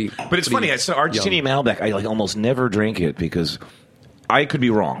pretty. But it's funny. So Argentinian Malbec, I almost never drink it because I could be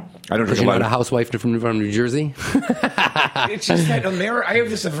wrong. I don't drink You're not a housewife from New Jersey? It's just that I have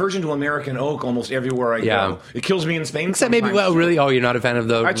this aversion to American oak almost everywhere I go. It kills me in Spain. Except maybe, really? Oh, you're not a fan of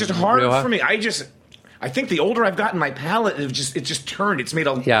the... It's just hard for me. I think the older I've gotten, my palate it just turned. It's made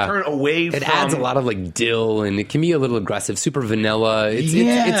a turn away from... It adds a lot of like dill, and it can be a little aggressive, super vanilla. It's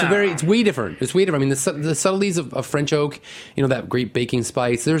way different. It's way different. I mean, the subtleties of French oak, that great baking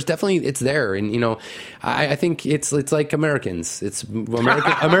spice. There's definitely it's there, and I think it's like Americans. It's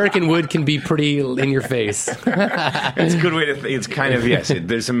American wood can be pretty in your face. It's a good way to think. It's kind of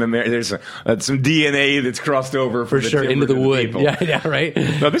there's some DNA that's crossed over for sure into the wood. Yeah, right.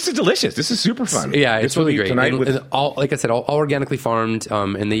 No, this is delicious. This is super fun. Yeah. It's really great. And all, like I said, all organically farmed,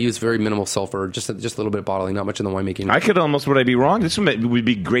 and they use very minimal sulfur, just a little bit of bottling, not much in the winemaking. Would I be wrong? This would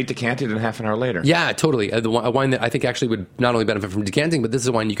be great decanted in half an hour later. Yeah, totally. A wine that I think actually would not only benefit from decanting, but this is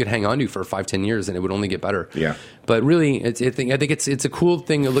a wine you could hang on to for 5-10 years, and it would only get better. Yeah. But really, I think it's a cool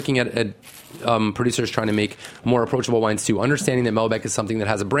thing looking at producers trying to make more approachable wines too. Understanding that Malbec is something that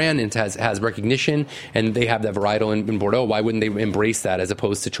has a brand and has recognition, and they have that varietal in Bordeaux. Why wouldn't they embrace that as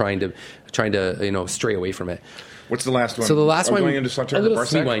opposed to trying to stray away from it? What's the last one? So the last one, going into Sauternes, a little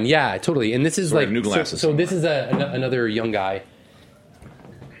sweet wine. Yeah, totally. And this is like new glasses. So this is another young guy.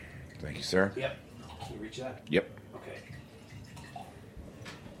 Thank you, sir. Yep. Can you reach that? Yep. Okay.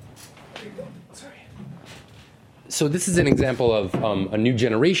 There you go. Sorry. So this is an example of a new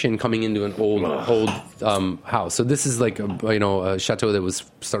generation coming into an old house. So this is like a chateau that was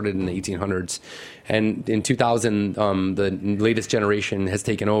started in the 1800s, and in 2000 the latest generation has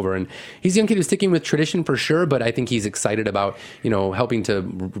taken over. And he's a young kid who's sticking with tradition for sure, but I think he's excited about helping to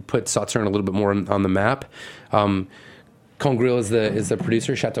put Sauternes a little bit more on the map. Congril is the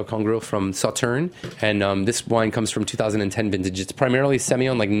producer, Chateau Congril from Sauternes, and this wine comes from 2010 vintage. It's primarily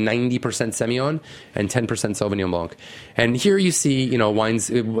Semillon, like 90% Semillon and 10% Sauvignon Blanc. And here you see, wines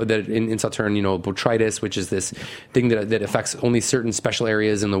that in Sauternes, botrytis, which is this thing that affects only certain special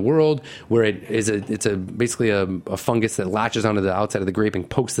areas in the world, where it's basically a fungus that latches onto the outside of the grape and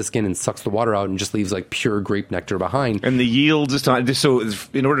pokes the skin and sucks the water out and just leaves like pure grape nectar behind. And the yield is not so.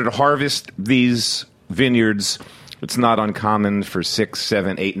 In order to harvest these vineyards, it's not uncommon for 6,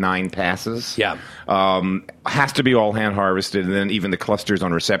 7, 8, 9 passes. Yeah. Has to be all hand harvested, and then even the clusters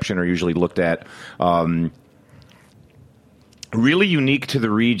on reception are usually looked at. Really unique to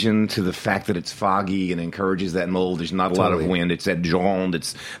the region, to the fact that it's foggy and encourages that mold. There's not a lot of wind. It's that jaune.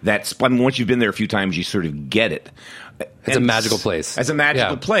 It's that. Once you've been there a few times, you sort of get it. It's a magical place. It's a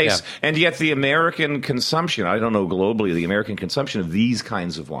magical place. Yeah. And yet the American consumption, I don't know globally, the American consumption of these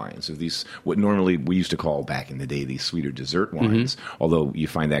kinds of wines, of these, what normally we used to call back in the day, these sweeter dessert wines, although you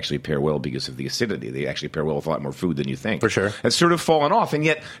find they actually pair well because of the acidity. They actually pair well with a lot more food than you think. For sure. It's sort of fallen off. And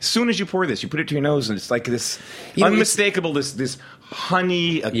yet, as soon as you pour this, you put it to your nose, and it's like this unmistakable, this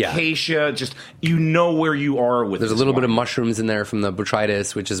honey, acacia, just where you are with There's a little bit of mushrooms in there from the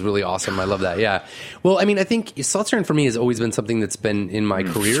botrytis, which is really awesome. I love that, yeah. Well, I mean, I think Sauternes for me has always been something that's been in my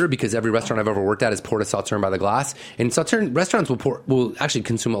career, because every restaurant I've ever worked at has poured a Sauternes by the glass. And Sauternes restaurants will actually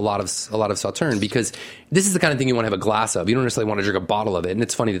consume a lot of Sauternes, because this is the kind of thing you want to have a glass of. You don't necessarily want to drink a bottle of it. And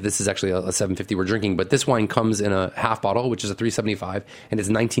it's funny that this is actually a 750 we're drinking, but this wine comes in a half bottle, which is a $3.75, and it's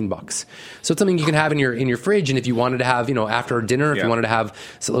 $19. So it's something you can have in your fridge, and if you wanted to have, after dinner, if you wanted to have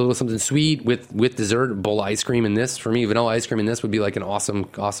a little something sweet with dessert, bowl of ice cream in this, for me, vanilla ice cream in this would be like an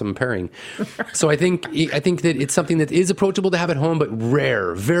awesome pairing. So I think that it's something that is approachable to have at home, but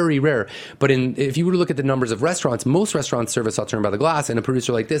rare, very rare. But if you were to look at the numbers of restaurants, most restaurants serve a Sauternes by the glass, and a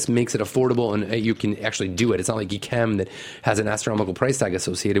producer like this makes it affordable, and you can actually do it. It's not like Yquem that has an astronomical price tag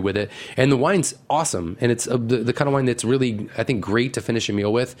associated with it. And the wine's awesome, and it's the kind of wine that's really, I think, great to finish a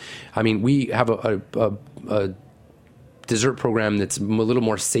meal with. I mean, we have a dessert program that's a little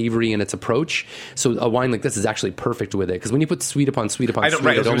more savory in its approach. So a wine like this is actually perfect with it, because when you put sweet upon sweet upon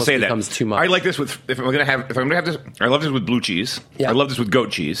sweet, it almost becomes too much. I like this with if I'm going to have this. I love this with blue cheese. Yeah. I love this with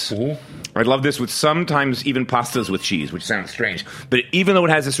goat cheese. Mm-hmm. I love this with sometimes even pastas with cheese, which sounds strange, but even though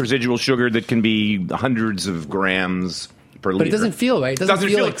it has this residual sugar that can be hundreds of grams per liter, but it doesn't feel right. It doesn't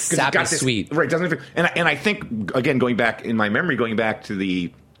feel like sappy sweet. Right? It doesn't feel. And I think again, going back in my memory, going back to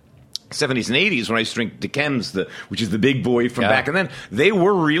the 70s and 80s when I used to drink Dechems, which is the big boy from back, and then they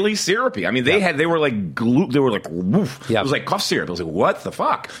were really syrupy. I mean, they were like glue. They were like woof. It was like cough syrup. I was like, what the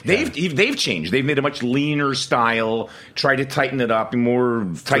fuck? They've changed. They've made a much leaner style. Tried to tighten it up, more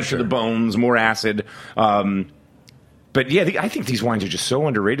tight to the bones, more acid. But yeah, I think these wines are just so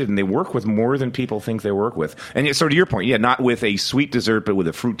underrated, and they work with more than people think they work with. And so to your point, not with a sweet dessert, but with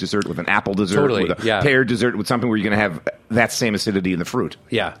a fruit dessert, with an apple dessert, with a pear dessert, with something where you're going to have that same acidity in the fruit.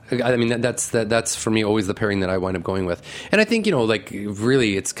 Yeah, I mean that's for me always the pairing that I wind up going with. And I think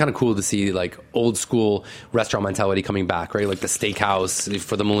really it's kind of cool to see like old school restaurant mentality coming back, right? Like the steakhouse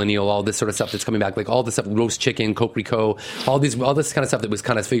for the millennial, all this sort of stuff that's coming back, like all this stuff, roast chicken, coquelicot, all this kind of stuff that was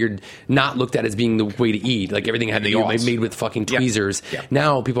kind of figured not looked at as being the way to eat, like everything had to be made with fucking tweezers. Yeah.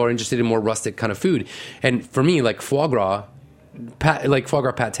 Now people are interested in more rustic kind of food, and for me, like foie gras pate,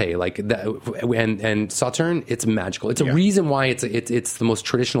 like that, and Sauterne, it's magical. It's a reason why it's the most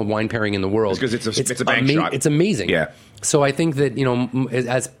traditional wine pairing in the world. Because it's a bank shot. It's amazing. Yeah. So I think that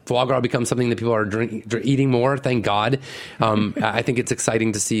as foie gras becomes something that people are eating more, thank God. I think it's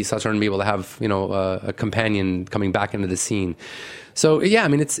exciting to see Sauterne be able to have a companion coming back into the scene. So yeah, I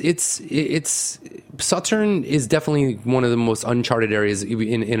mean, it's Sauterne is definitely one of the most uncharted areas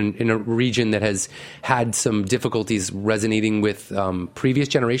in a region that has had some difficulties resonating with previous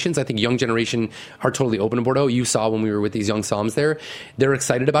generations. I think young generation are totally open to Bordeaux. You saw when we were with these young somms there, they're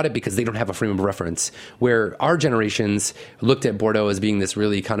excited about it because they don't have a frame of reference. Where our generations looked at Bordeaux as being this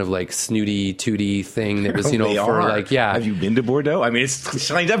really kind of like snooty, tooty thing that was Have you been to Bordeaux? I mean, it's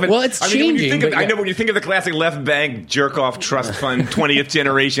signed up. Well, it's changing. I know when you think of the classic left bank jerk off trust fund. 20th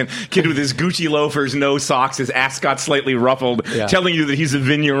generation kid with his Gucci loafers, no socks, his ascot slightly ruffled, telling you that he's a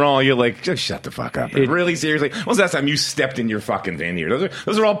vigneron. You're like, just shut the fuck up. Really, seriously? When was the last time you stepped in your fucking vineyard?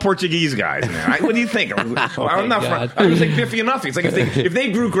 Those are all Portuguese guys, man. What do you think? I'm not. I was like Biffy and Nuffy. It's like if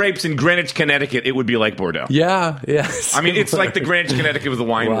they grew grapes in Greenwich, Connecticut, it would be like Bordeaux. Yeah. I mean, it's like the Greenwich, Connecticut of the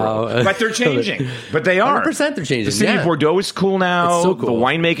wine world. But they're changing. But they are. 100% they're changing. The city of Bordeaux is cool now. It's so cool. The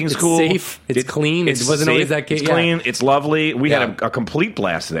winemaking's cool. Safe. It's clean. It wasn't always that case. It's clean. It's lovely. We had a complete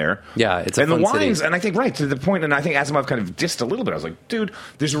blast there. Yeah, it's a and fun the wines, city. and I think to the point, and I think Asimov kind of dissed a little bit. I was like, dude,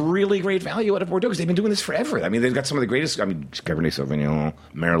 there's really great value out of Bordeaux because they've been doing this forever. I mean, they've got some of the greatest. I mean, Cabernet Sauvignon,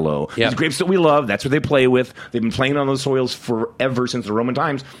 Merlot, these grapes that we love. That's what they play with. They've been playing on those soils forever since the Roman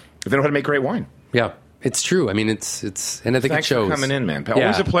times. But they know how to make great wine. Yeah. It's true. I mean, it's, and I think Thanks it shows. For coming in, man.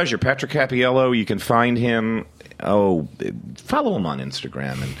 Always a pleasure. Patrick Cappiello, you can find him. Oh, follow him on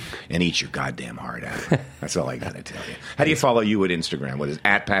Instagram and eat your goddamn heart out. That's all I got to tell you. How do you follow you at Instagram? What is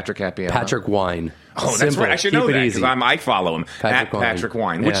at Patrick Cappiello? Patrick Wine. Oh, that's Simple. right. I should know that because I follow him at Patrick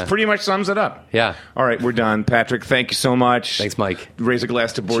Wine, which pretty much sums it up. Yeah. All right, we're done. Patrick, thank you so much. Thanks, Mike. Raise a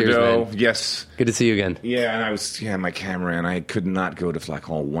glass to Bordeaux. Cheers, yes. Good to see you again. Yeah, and I was my camera, and I could not go to Flac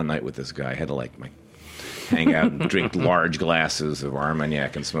Hall one night with this guy. I had to hang out and drink large glasses of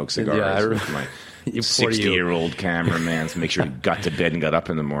Armagnac and smoke cigars with my 60-year-old cameraman to make sure he got to bed and got up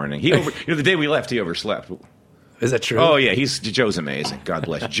in the morning. The day we left, he overslept. Is that true? Oh, yeah. Joe's amazing. God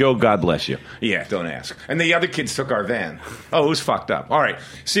bless you. Joe, God bless you. Yeah, don't ask. And the other kids took our van. Oh, it was fucked up. All right.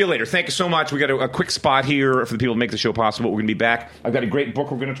 See you later. Thank you so much. We got a quick spot here for the people to make the show possible. We're going to be back. I've got a great book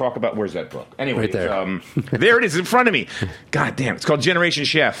we're going to talk about. Where's that book? Anyway, right there. There it is in front of me. God damn. It's called Generation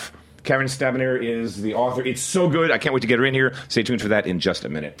Chef. Karen Stabiner is the author. It's so good. I can't wait to get her in here. Stay tuned for that in just a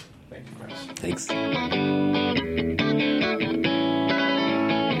minute. Thank you, guys. Thanks.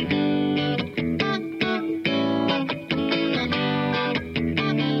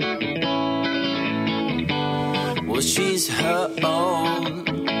 Well, she's her own.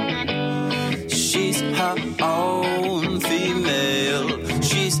 She's her own female.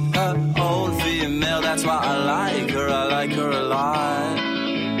 She's her own female. That's why I like her. I like her a lot.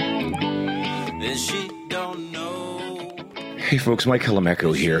 And she don't know. Hey folks, Mike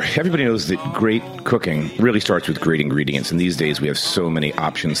Helameco here. Everybody knows that great cooking really starts with great ingredients, and these days we have so many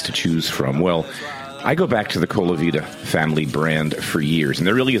options to choose from. Well, I go back to the Colavita family brand for years, and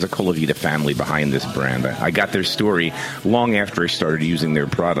there really is a Colavita family behind this brand. I got their story long after I started using their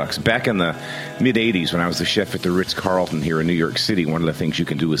products. Back in the mid-'80s, when I was the chef at the Ritz-Carlton here in New York City, one of the things you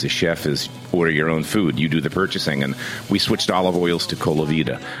can do as a chef is order your own food. You do the purchasing, and we switched olive oils to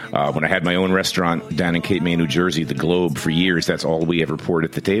Colavita. When I had my own restaurant down in Cape May, New Jersey, The Globe, for years, that's all we ever poured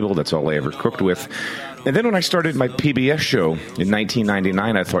at the table. That's all I ever cooked with. And then when I started my PBS show in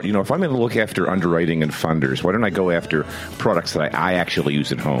 1999, I thought, if I'm going to look after underwriting and funders, why don't I go after products that I actually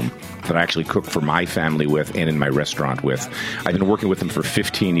use at home, that I actually cook for my family with and in my restaurant with? I've been working with them for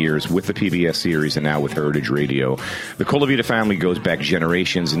 15 years with the PBS series and now with Heritage Radio. The Colavita family goes back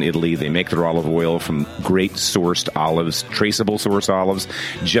generations in Italy. They make their olive oil from great sourced olives, traceable source olives,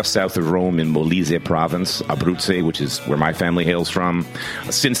 just south of Rome in Molise province, Abruzzo, which is where my family hails from.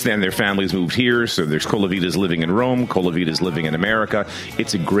 Since then, their families moved here, so there's Colavitas living in Rome, Colavitas living in America.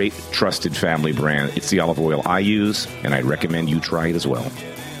 It's a great, trusted family brand. It's the olive oil I use, and I'd recommend you try it as well.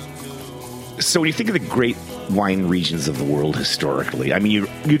 So when you think of the great wine regions of the world historically. I mean, you're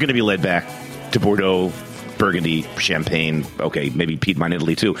going to be led back to Bordeaux, Burgundy, Champagne, okay, maybe Piedmont,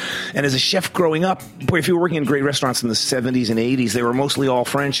 Italy too. And as a chef growing up, boy, if you were working in great restaurants in the 70s and 80s, they were mostly all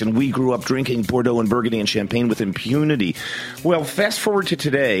French, and we grew up drinking Bordeaux and Burgundy and Champagne with impunity. Well, fast forward to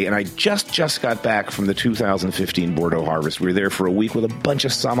today, and I just got back from the 2015 Bordeaux harvest. We were there for a week with a bunch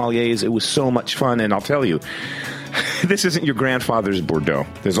of sommeliers. It was so much fun, and I'll tell you, this isn't your grandfather's Bordeaux.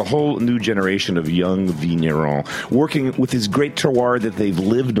 There's a whole new generation of young vignerons working with this great terroir that they've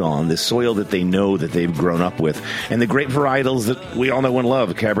lived on, this soil that they know, that they've grown up with, and the great varietals that we all know and love: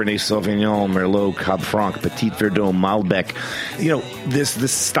 Cabernet Sauvignon, Merlot, Cab Franc, Petit Verdot, Malbec. You know,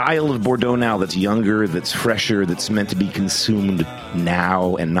 this style of Bordeaux now that's younger, that's fresher, that's meant to be consumed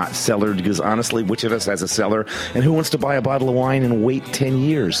now and not cellared, because honestly, which of us has a cellar, and who wants to buy a bottle of wine and wait 10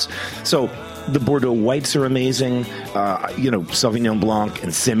 years? So the Bordeaux whites are amazing. Sauvignon Blanc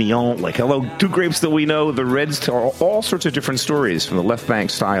and Semillon, like, hello, two grapes that we know. The reds tell all sorts of different stories, from the left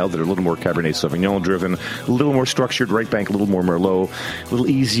bank style that are a little more Cabernet Sauvignon driven, a little more structured, right bank a little more Merlot, a little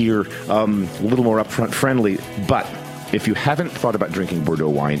easier, a little more upfront friendly. But if you haven't thought about drinking Bordeaux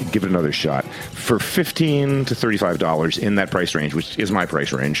wine, give it another shot. For $15 to $35 in that price range, which is my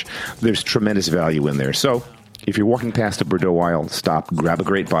price range, there's tremendous value in there. So if you're walking past a Bordeaux wine, stop, grab a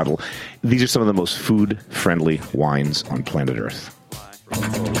great bottle. These are some of the most food-friendly wines on planet Earth.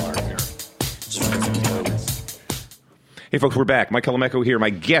 Hey, folks, we're back. Mike Colameco here.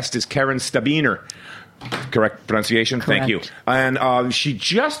 My guest is Karen Stabiner. Correct pronunciation? Correct. Thank you. And she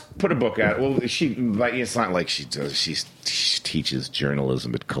just put a book out. Well, it's not like she does. She teaches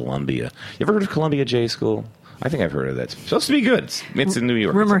journalism at Columbia. You ever heard of Columbia J School? I think I've heard of that. It's supposed to be good. It's in New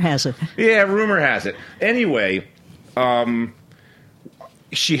York. Rumor has it. Yeah, rumor has it. Anyway,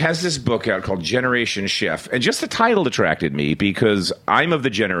 she has this book out called Generation Chef. And just the title attracted me because I'm of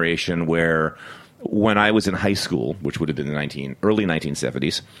the generation where when I was in high school, which would have been the early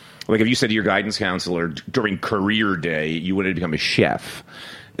 1970s, like if you said to your guidance counselor during career day you wanted to become a chef,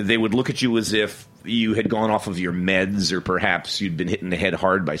 they would look at you as if you had gone off of your meds, or perhaps you'd been hit in the head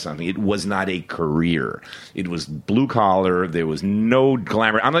hard by something. It was not a career. It was blue collar. There was no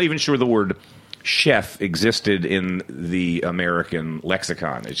glamour. I'm not even sure the word chef existed in the American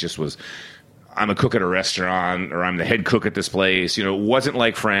lexicon. It just was, I'm a cook at a restaurant, or I'm the head cook at this place. You know, it wasn't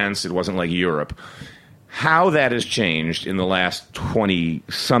like France. It wasn't like Europe. How that has changed in the last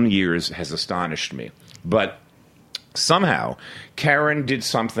 20-some years has astonished me. But somehow, Karen did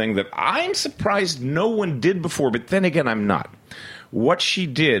something that I'm surprised no one did before, but then again, I'm not. What she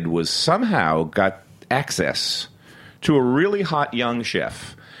did was somehow got access to a really hot young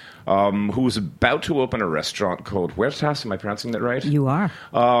chef who was about to open a restaurant called Huertas. Am I pronouncing that right? You are.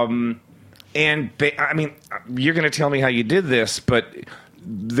 And you're going to tell me how you did this, but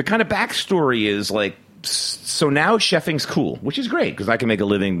the kind of backstory is like, so now chefing's cool, which is great because I can make a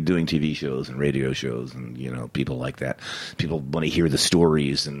living doing TV shows and radio shows, and people like that. People want to hear the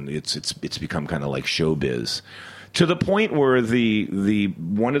stories, and it's become kind of like showbiz, to the point where the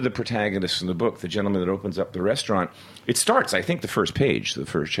one of the protagonists in the book, the gentleman that opens up the restaurant, it starts, I think the first page, the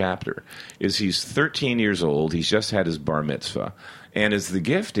first chapter, is he's 13 years old. He's just had his bar mitzvah, and as the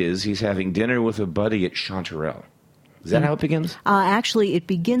gift is he's having dinner with a buddy at Chanterelle. Is that how it begins? Actually, it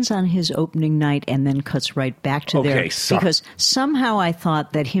begins on his opening night and then cuts right back to there. Because somehow I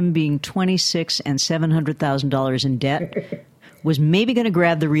thought that him being 26 and $700,000 in debt was maybe going to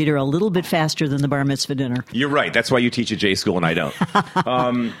grab the reader a little bit faster than the bar mitzvah dinner. You're right. That's why you teach at J School and I don't.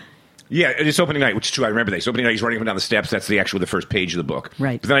 Yeah, it's opening night, which is true. I remember that. It's opening night. He's running up and down the steps. That's the first page of the book.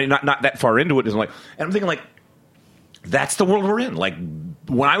 Right. But then not that far into it, and I'm thinking like, that's the world we're in. Like,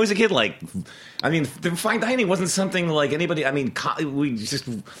 when I was a kid, the fine dining wasn't something like anybody. I mean,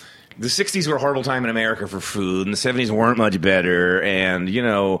 the 60s were a horrible time in America for food, and the 70s weren't much better. And, you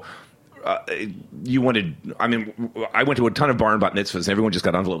wanted, I went to a ton of bar and bat mitzvahs, and everyone just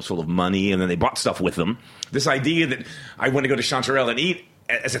got envelopes full of money, and then they bought stuff with them. This idea that I want to go to Chanterelle and eat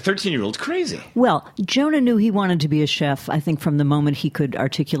as a 13-year-old is crazy. Well, Jonah knew he wanted to be a chef, I think, from the moment he could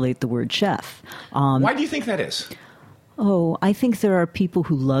articulate the word chef. Why do you think that is? Oh, I think there are people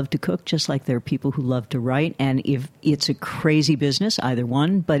who love to cook just like there are people who love to write. And if it's a crazy business, either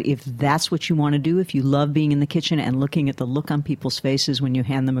one, but if that's what you want to do, if you love being in the kitchen and looking at the look on people's faces when you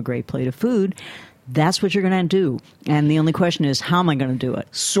hand them a great plate of food, that's what you're going to do. And the only question is, how am I going to do it?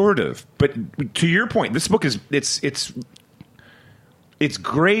 Sort of. But to your point, this book is, it's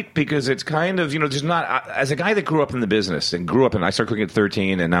great because it's kind of, there's not, as a guy that grew up in the business and I started cooking at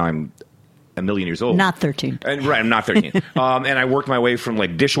 13 and now I'm a million years old. Not 13. Right, I'm not 13. And I worked my way from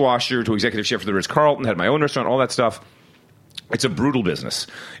like dishwasher to executive chef for the Ritz-Carlton, had my own restaurant, all that stuff. It's a brutal business.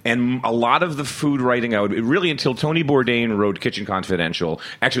 And a lot of the food writing out, really until Tony Bourdain wrote Kitchen Confidential.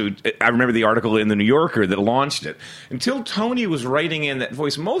 Actually, I remember the article in the New Yorker that launched it. Until Tony was writing in that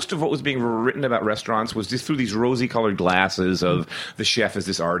voice, most of what was being written about restaurants was just through these rosy-colored glasses of the chef as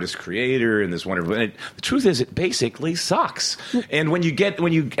this artist creator and this wonderful... And the truth is, it basically sucks. And when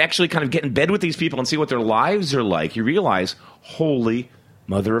you actually kind of get in bed with these people and see what their lives are like, you realize, holy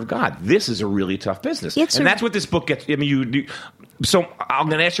mother of God, this is a really tough business. And that's what this book gets. I mean, so I'm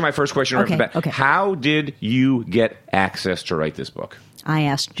going to ask you my first question right off the bat. Okay. How did you get access to write this book? I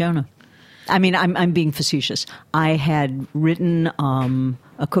asked Jonah. I mean, I'm being facetious. I had written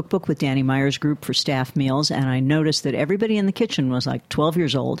a cookbook with Danny Meyer's group for staff meals, and I noticed that everybody in the kitchen was like 12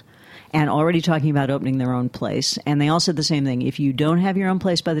 years old and already talking about opening their own place. And they all said the same thing. If you don't have your own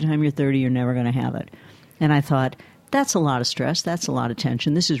place by the time you're 30, you're never going to have it. And I thought, that's a lot of stress. That's a lot of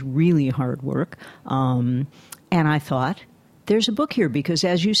tension. This is really hard work. And I thought, there's a book here because,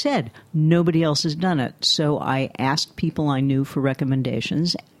 as you said, nobody else has done it. So I asked people I knew for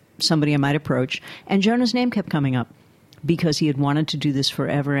recommendations, somebody I might approach, and Jonah's name kept coming up because he had wanted to do this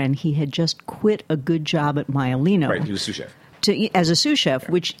forever, and he had just quit a good job at Maialino. Right, he was sous chef. As a sous chef,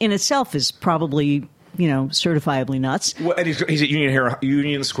 which in itself is probably... certifiably nuts. Well, and he's at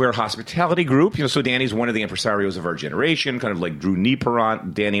Union Square Hospitality Group. So Danny's one of the impresarios of our generation, kind of like Drew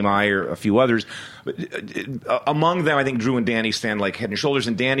Nieperant, Danny Meyer, a few others. But among them, I think Drew and Danny stand like head and shoulders.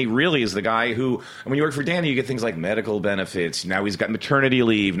 And Danny really is the guy who, when you work for Danny, you get things like medical benefits. Now he's got maternity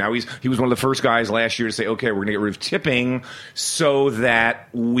leave. Now he was one of the first guys last year to say, okay, we're going to get rid of tipping so that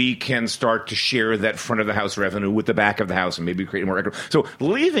we can start to share that front of the house revenue with the back of the house and maybe create more equity. So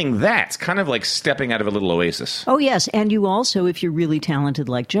leaving that's kind of like stepping out of a little oasis. Oh, yes. And you also, if you're really talented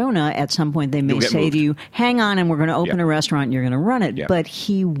like Jonah, at some point they may say to you, hang on, and we're going to open a restaurant and you're going to run it. But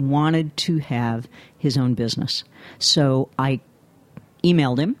he wanted to have his own business. So I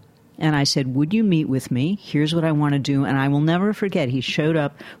emailed him and I said, would you meet with me? Here's what I want to do. And I will never forget, he showed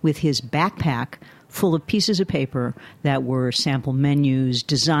up with his backpack full of pieces of paper that were sample menus,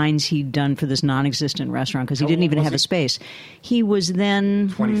 designs he'd done for this non-existent restaurant because he didn't even have a space. He was then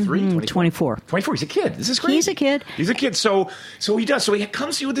 24. 24. He's a kid. This is great. He's a kid. He's a kid. So he does. So he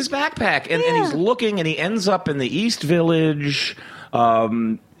comes to you with his backpack, and he's looking, and he ends up in the East Village.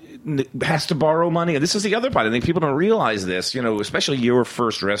 Has to borrow money. And this is the other part. I think people don't realize this, especially your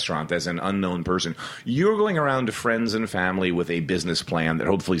first restaurant as an unknown person. You're going around to friends and family with a business plan that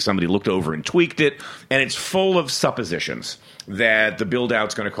hopefully somebody looked over and tweaked it, and it's full of suppositions that the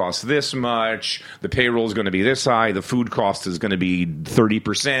build-out's going to cost this much, the payroll is going to be this high, the food cost is going to be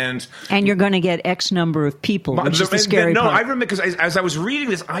 30%. And you're going to get X number of people, which is the scary part. No, I remember, because as I was reading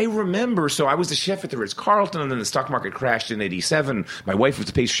this, I remember, so I was the chef at the Ritz-Carlton, and then the stock market crashed in 87. My wife was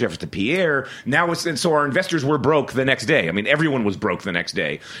the pastry chef at the Pierre. And so our investors were broke the next day. I mean, everyone was broke the next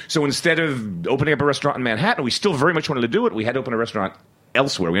day. So instead of opening up a restaurant in Manhattan, we still very much wanted to do it. We had to open a restaurant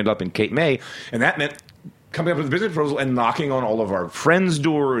elsewhere. We ended up in Cape May, and that meant coming up with a business proposal and knocking on all of our friends'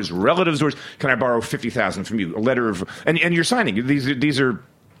 doors, relatives' doors. Can I borrow $50,000 from you? A letter of, and you're signing. These are,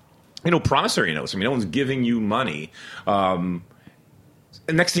 promissory notes. I mean, no one's giving you money. And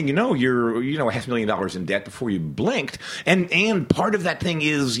next thing you know, you're $500,000 in debt before you blinked. And part of that thing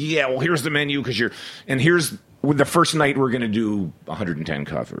is, here's the menu here's. With the first night, we're going to do 110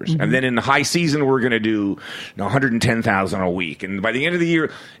 covers. Mm-hmm. And then in the high season, we're going to do 110,000 a week. And by the end of the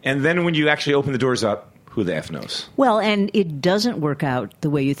year, and then when you actually open the doors up, who the F knows? Well, and it doesn't work out the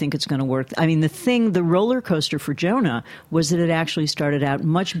way you think it's going to work. I mean, the roller coaster for Jonah was that it actually started out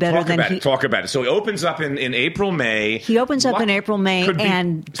much better Talk about it. So he opens up in April, May. He opens up in April, May,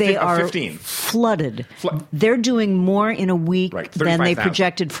 and they are flooded. They're doing more in a week than they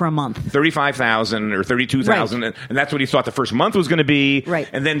projected for a month. 35,000 or 32,000, and that's what he thought the first month was going to be. Right.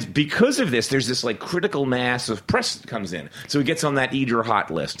 And then because of this, there's this critical mass of press that comes in. So he gets on that Eater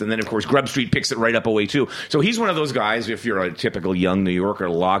hot list. And then, of course, Grub Street picks it right up away, too. So he's one of those guys, if you're a typical young New Yorker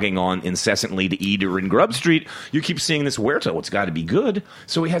logging on incessantly to Eater and Grub Street, you keep seeing this Huerta. It's got to be good.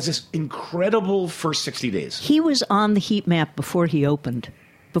 So he has this incredible first 60 days. He was on the heat map before he opened,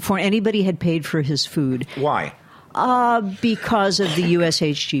 before anybody had paid for his food. Why? Because of the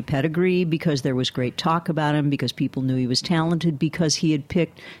USHG pedigree, because there was great talk about him, because people knew he was talented, because he had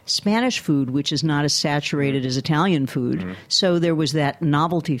picked Spanish food, which is not as saturated as Italian food. Mm-hmm. So there was that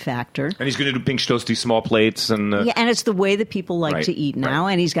novelty factor. And he's going to do pink toasty small plates. And it's the way that people like to eat now.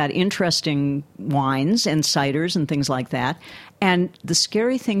 Right. And he's got interesting wines and ciders and things like that. And the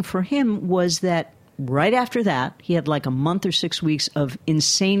scary thing for him was that right after that, he had a month or 6 weeks of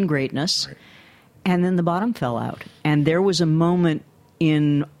insane greatness. Right. And then the bottom fell out. And there was a moment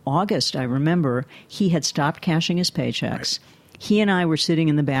in August, I remember, he had stopped cashing his paychecks. Right. He and I were sitting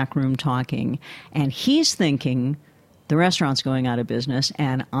in the back room talking, and he's thinking the restaurant's going out of business,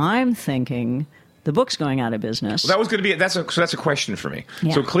 and I'm thinking the book's going out of business. Well, that was going to be that's a question for me.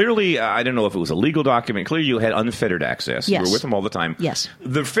 Yeah. So clearly, I don't know if it was a legal document. Clearly, you had unfettered access. Yes. You were with them all the time. Yes.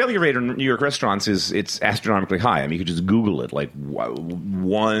 The failure rate in New York restaurants it's astronomically high. I mean, you could just Google it. Like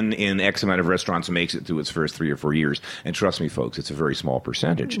one in X amount of restaurants makes it through its first 3 or 4 years, and trust me, folks, it's a very small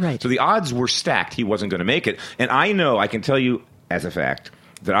percentage. Right. So the odds were stacked. He wasn't going to make it, and I can tell you as a fact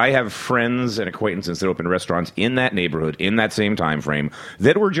that I have friends and acquaintances that open restaurants in that neighborhood in that same time frame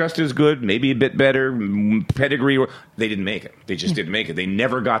that were just as good, maybe a bit better, pedigree. They didn't make it. They just didn't make it. They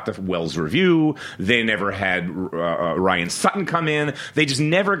never got the Wells review. They never had Ryan Sutton come in. They just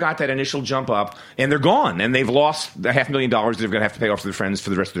never got that initial jump up, and they're gone. And they've lost the $500,000 they're going to have to pay off to their friends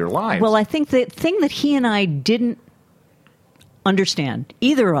for the rest of their lives. Well, I think the thing that he and I didn't understand,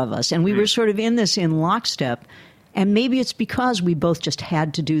 either of us, and we were sort of in this in lockstep. And maybe it's because we both just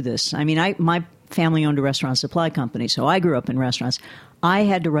had to do this. I mean, my family owned a restaurant supply company, so I grew up in restaurants. I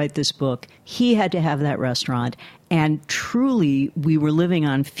had to write this book. He had to have that restaurant. And truly, we were living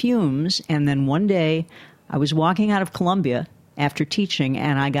on fumes. And then one day, I was walking out of Columbia after teaching,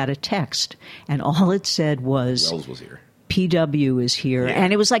 and I got a text. And all it said was, Wells was here. PW is here. Yeah.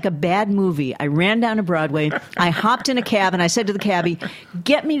 And it was like a bad movie. I ran down to Broadway. I hopped in a cab, and I said to the cabbie,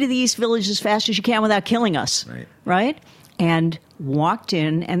 get me to the East Village as fast as you can without killing us. Right? And walked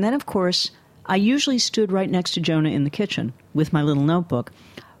in. And then, of course, I usually stood right next to Jonah in the kitchen with my little notebook.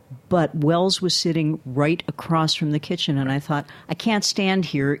 But Wells was sitting right across from the kitchen, and I thought, I can't stand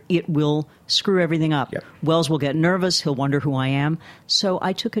here. It will screw everything up. Yep. Wells will get nervous. He'll wonder who I am. So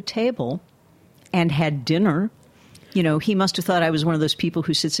I took a table and had dinner. You know, he must have thought I was one of those people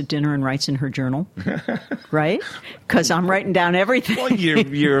who sits at dinner and writes in her journal, right? Because I'm writing down everything. Well,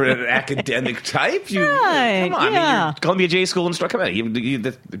 you're an academic type. Right, come on, yeah. I mean, you're Columbia J School instructor. Come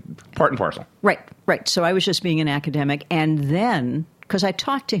on, part and parcel. Right. So I was just being an academic, and then because I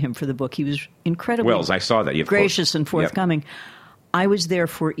talked to him for the book, he was incredibly Wells. I saw that. Gracious and forthcoming. Yep. I was there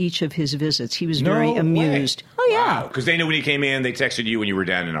for each of his visits. He was very amused. Way. Oh yeah, because they knew when he came in, they texted you when you were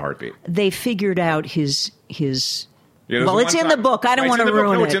down in a heartbeat. They figured out his. Yeah, well, it's in the book. I don't want to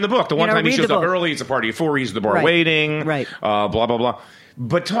ruin it. No, it's in the book. The one time he shows up early, it's a party of 4. He's at the bar waiting. Right. Blah, blah, blah.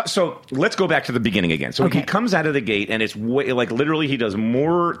 But so let's go back to the beginning again. So he comes out of the gate, and it's literally he does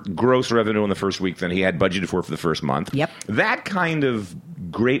more gross revenue in the first week than he had budgeted for the first month. Yep. That kind of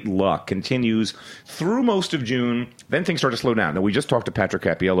great luck continues through most of June. Then things start to slow down. Now, we just talked to Patrick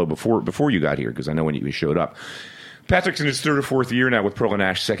Cappiello before you got here, because I know when you showed up. Patrick's in his 3rd or 4th year now with Pearl and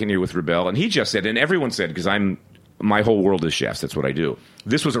Ash, 2nd year with Rebelle, and he just said, and everyone said, because my whole world is chefs. That's what I do.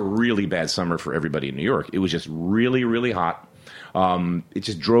 This was a really bad summer for everybody in New York. It was just really, really hot. It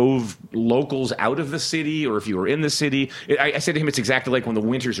just drove locals out of the city, or if you were in the city. I said to him, it's exactly like when the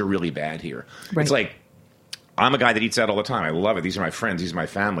winters are really bad here. Right. It's like, I'm a guy that eats out all the time. I love it. These are my friends. These are my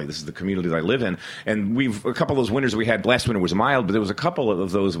family. This is the community that I live in. And a couple of those winters we had, last winter was mild, but there was a couple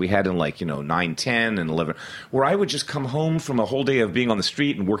of those we had in 9, 10, and 11, where I would just come home from a whole day of being on the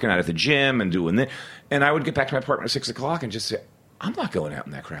street and working out at the gym and doing this. And I would get back to my apartment at 6 o'clock and just say, I'm not going out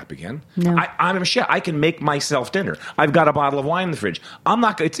in that crap again. No. I'm a chef. I can make myself dinner. I've got a bottle of wine in the fridge. I'm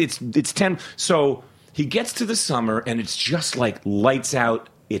not. It's 10. So he gets to the summer and it's just like lights out.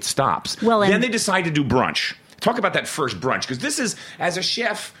 It stops. Well, then they decide to do brunch. Talk about that first brunch, because this is, as a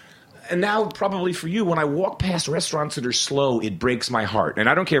chef, and now probably for you, when I walk past restaurants that are slow, it breaks my heart. And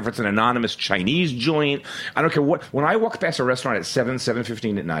I don't care if it's an anonymous Chinese joint. I don't care what. When I walk past a restaurant at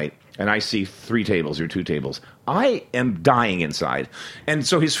 7:15 at night, and I see 3 tables or 2 tables, I am dying inside. And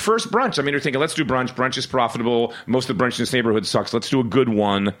so his first brunch, I mean, they're thinking, let's do brunch. Brunch is profitable. Most of the brunch in this neighborhood sucks. Let's do a good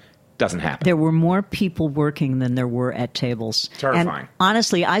one. Doesn't happen. There were more people working than there were at tables. Terrifying. And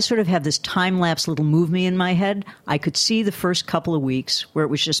honestly, I sort of have this time-lapse little movie in my head. I could see the first couple of weeks where it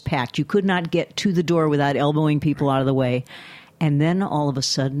was just packed. You could not get to the door without elbowing people out of the way. And then all of a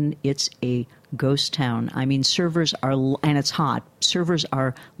sudden, it's a ghost town. I mean, servers are, and it's hot, servers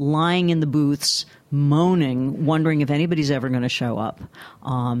are lying in the booths, moaning, wondering if anybody's ever going to show up.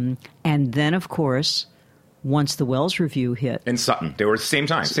 And then, of course, once the Wells review hit. And Sutton. They were at the same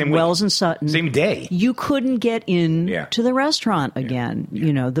time. Same Wells week. and Sutton. Same day. You couldn't get in to the restaurant again. Yeah.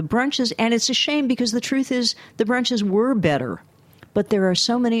 You know, the brunches, and it's a shame because the truth is the brunches were better. But there are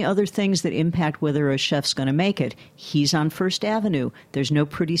so many other things that impact whether a chef's going to make it. He's on First Avenue. There's no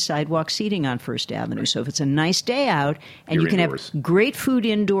pretty sidewalk seating on First Avenue. So if it's a nice day out and you can have great food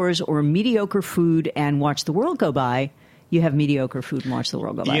indoors or mediocre food and watch the world go by, you have mediocre food and watch the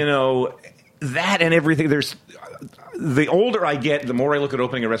world go by. You know, that and everything. The older I get, the more I look at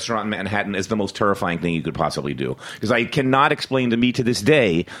opening a restaurant in Manhattan as the most terrifying thing you could possibly do. Because I cannot explain to me to this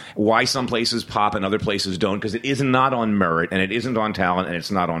day why some places pop and other places don't, because it is not on merit, and it isn't on talent, and it's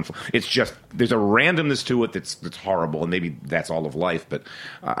not on... It's just... There's a randomness to it that's horrible, and maybe that's all of life, but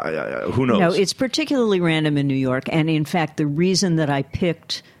who knows? No, it's particularly random in New York, and in fact, the reason that I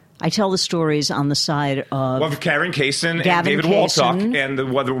picked... I tell the stories on the side of Karen Kaysen Gavin and David Kaysen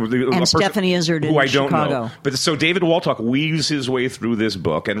Waltock and Stephanie Izzard who in I don't Chicago. know. But so David Waltock weaves his way through this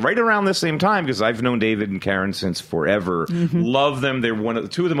book, and right around the same time, because I've known David and Karen since forever, love them. They're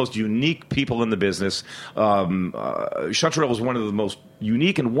two of the most unique people in the business. Chanterelle was one of the most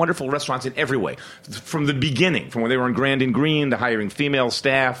unique and wonderful restaurants in every way, from the beginning, from when they were on Grand and Green, to hiring female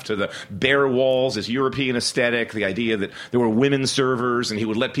staff, to the bare walls, this European aesthetic, the idea that there were women servers, and he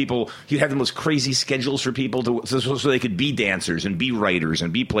would let people, he'd have the most crazy schedules for people so they could be dancers and be writers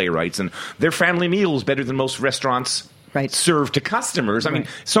and be playwrights, and their family meals better than most restaurants serve to customers. I mean,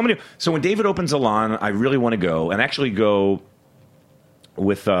 so when David opens Elan, I really want to go, and actually go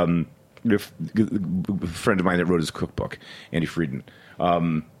with a friend of mine that wrote his cookbook, Andy Frieden.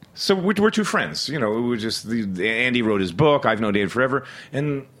 So we're two friends, you know. We just Andy wrote his book. I've known David forever,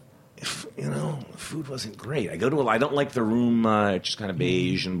 and food wasn't great. I don't like the room. It's just kind of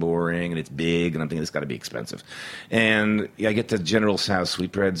beige and boring, and it's big, and I'm thinking it's got to be expensive. And I get to General Tso's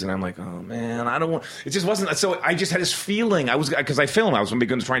sweetbreads, and I'm like, oh man, I don't want. It just wasn't. So I just had this feeling. Because I film. I was going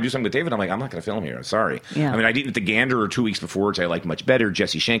to try and do something with David. I'm like, I'm not going to film here. Sorry. Yeah. I mean, I'd eaten at the Gander 2 weeks before, which I liked much better.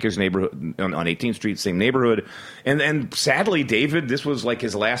 Jesse Schenker's neighborhood on 18th Street, same neighborhood, and sadly, David, this was like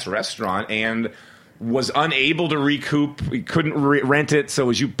his last restaurant, and was unable to recoup. He couldn't rent it.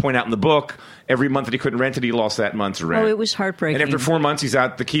 So as you point out in the book, every month that he couldn't rent it, he lost that month's rent. Oh, it was heartbreaking. And after 4 months, he's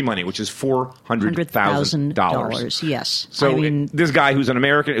out the key money, which is $400,000. Yes. So this guy who's an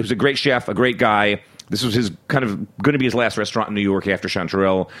American, who's a great chef, a great guy, this was his kind of going to be his last restaurant in New York after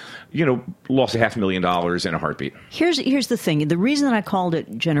Chanterelle, lost $500,000 in a heartbeat. Here's the thing. The reason that I called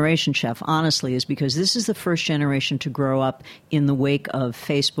it Generation Chef, honestly, is because this is the first generation to grow up in the wake of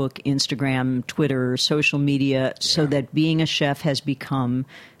Facebook, Instagram, Twitter, social media, so that being a chef has become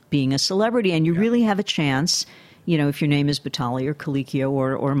being a celebrity. And you really have a chance, if your name is Batali or Colicchio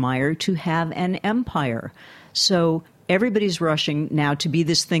or Meyer, to have an empire. So everybody's rushing now to be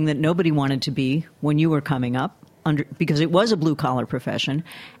this thing that nobody wanted to be when you were coming up, because it was a blue-collar profession.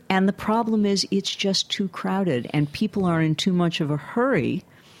 And the problem is it's just too crowded, and people are in too much of a hurry,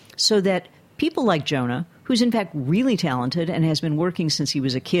 so that people like Jonah, who's in fact really talented and has been working since he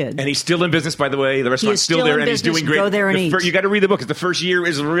was a kid. And he's still in business, by the way. The restaurant's still there, and he's doing great. Go there and eat. You got to read the book, because the first year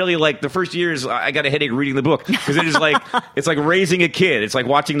is really like, I got a headache reading the book, because it is like, it's like raising a kid. It's like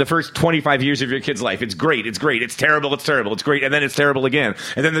watching the first 25 years of your kid's life. It's great. It's great. It's terrible. It's terrible. It's great. And then it's terrible again.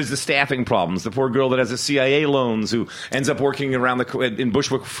 And then there's the staffing problems. The poor girl that has the CIA loans, who ends up working in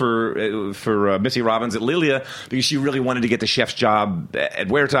Bushwick for Missy Robbins at Lilia, because she really wanted to get the chef's job at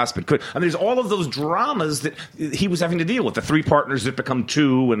Huertas, but couldn't. I mean, there's all of those dramas that he was having to deal with, the three partners that become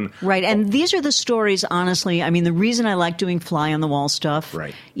two. And these are the stories, honestly. I mean, the reason I like doing fly-on-the-wall stuff,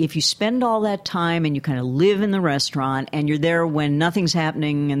 if you spend all that time and you kind of live in the restaurant, and you're there when nothing's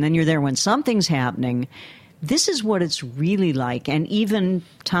happening, and then you're there when something's happening, this is what it's really like. And even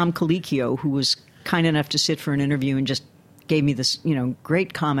Tom Colicchio, who was kind enough to sit for an interview and just gave me this,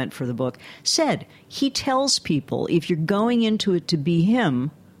 great comment for the book, said he tells people, if you're going into it to be him,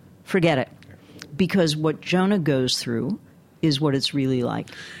 forget it. Because what Jonah goes through is what it's really like.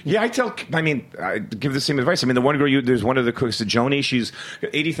 Yeah, I give the same advice. I mean, the one girl, there's one of the cooks, Joni, she's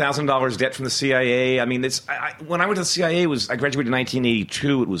 $80,000 debt from the CIA. I mean, when I went to the CIA, I graduated in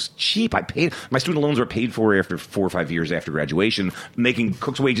 1982. It was cheap. My student loans were paid for after 4 or 5 years after graduation, making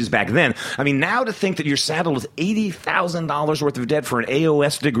cook's wages back then. I mean, now to think that you're saddled with $80,000 worth of debt for an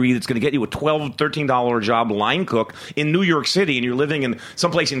AOS degree that's going to get you a $12, $13 job line cook in New York City, and you're living in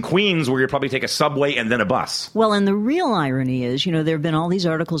someplace in Queens where you'll probably take a subway and then a bus. Well, and the real irony is, there have been all these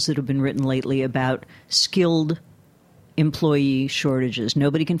articles that have been written lately about skilled employee shortages.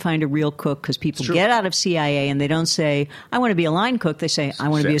 Nobody can find a real cook because people get out of CIA and they don't say, I want to be a line cook. They say, I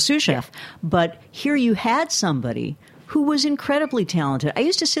want to be a sous chef. But here you had somebody who was incredibly talented. I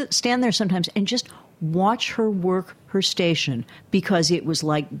used to stand there sometimes and just watch her work her station, because it was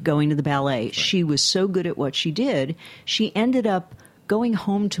like going to the ballet. Right. She was so good at what she did. She ended up going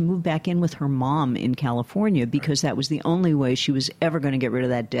home to move back in with her mom in California, because that was the only way she was ever going to get rid of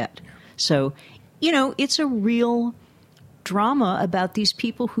that debt. So, it's a real drama about these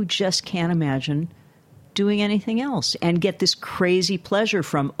people who just can't imagine doing anything else and get this crazy pleasure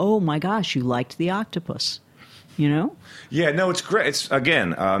from, oh my gosh, you liked the octopus. you know? Yeah, no, it's great. It's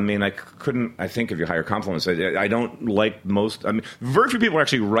again, I mean, I think of your higher compliments. I don't like most. I mean, very few people are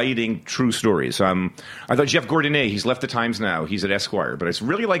actually writing true stories. I thought Jeff Gordonay, he's left the Times now. He's at Esquire, but it's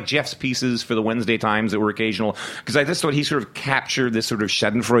really like Jeff's pieces for the Wednesday Times that were occasional, because I just thought he sort of captured this sort of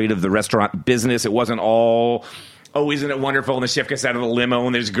Schadenfreude of the restaurant business. It wasn't all, oh, isn't it wonderful? And the chef gets out of the limo,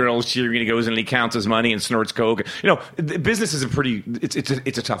 and there's girls cheering, and he goes in and he counts his money and snorts coke. You know, business is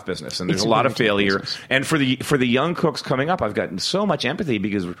it's a tough business, and there's a lot of failure. Business. And for the young cooks coming up, I've gotten so much empathy,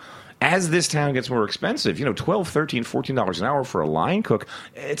 because as this town gets more expensive, $12, $13, $14 an hour for a line cook,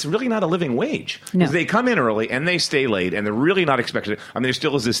 it's really not a living wage. No. They come in early and they stay late, and they're really not expected. I mean, there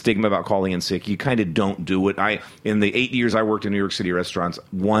still is this stigma about calling in sick. You kind of don't do it. In the 8 years I worked in New York City restaurants,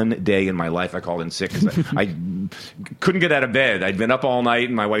 one day in my life I called in sick because I couldn't get out of bed. I'd been up all night,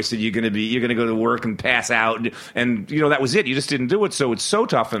 and my wife said, "You're going to go to work and pass out," and that was it. You just didn't do it. So it's so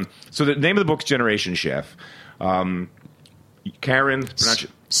tough. And so the name of the book is Generation Chef. Karen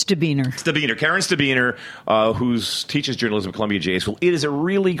Stabiner. Karen Stabiner, who teaches journalism at Columbia J School. It is a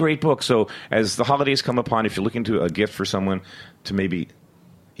really great book. So as the holidays come upon, if you're looking to a gift for someone to maybe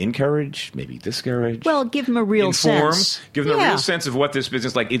encourage, maybe discourage. Well, give them a real sense. Give them a real sense of what this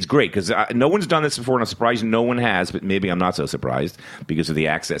business is like. It's great, because no one's done this before, and I'm surprised no one has, but maybe I'm not so surprised because of the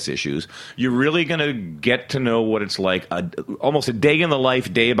access issues. You're really going to get to know what it's like, almost a day in the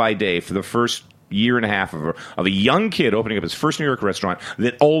life, day by day, for the first year and a half of a young kid opening up his first New York restaurant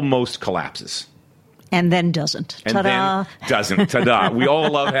that almost collapses. And then doesn't. And Ta-da. then doesn't. Ta-da. We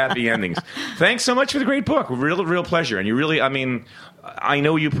all love happy endings. Thanks so much for the great book. Real pleasure. And you really, I mean, I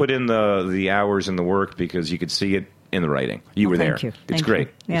know you put in the hours and the work, because you could see it in the writing. You were there. Thank you. It's great.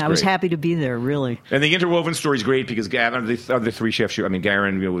 Yeah, I was happy to be there, really. And the interwoven story is great, because Gavin, the other three chefs,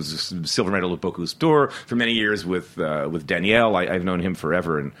 Garen was a silver medal at Bocuse d'Or for many years with Danielle. I've known him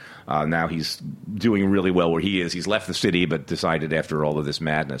forever, and now he's doing really well where he is. He's left the city, but decided after all of this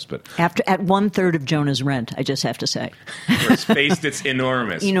madness. But at 1/3 of Jonah's rent, I just have to say. For a space that's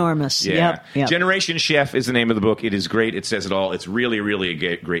enormous. Enormous. Yeah. Yep. Generation Chef is the name of the book. It is great. It says it all. It's really, really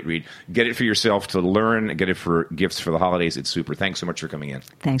a great read. Get it for yourself to learn. Get it for gifts for the holidays. It's super. Thanks so much for coming in.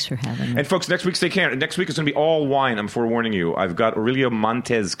 Thanks for having me. And folks, next week, stay tuned. Next week is going to be all wine. I'm forewarning you. I've got Aurelio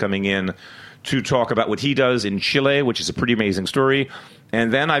Montes coming in to talk about what he does in Chile, which is a pretty amazing story.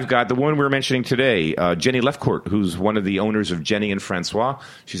 And then I've got the woman we were mentioning today, Jenny Lefcourt, who's one of the owners of Jenny and Francois.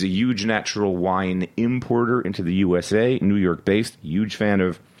 She's a huge natural wine importer into the USA, New York-based. Huge fan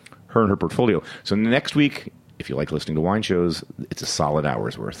of her and her portfolio. So next week, if you like listening to wine shows, it's a solid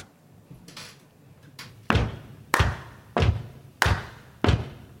hour's worth.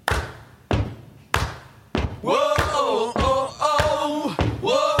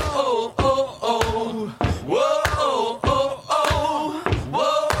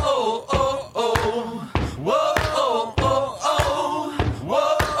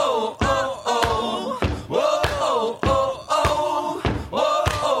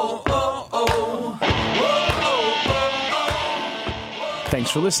 Thanks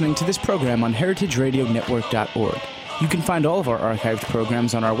for listening to this program on heritageradionetwork.org. You can find all of our archived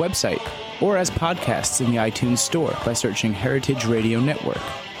programs on our website or as podcasts in the iTunes Store by searching Heritage Radio Network.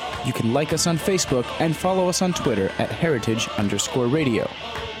 You can like us on Facebook and follow us on Twitter at @heritage_radio.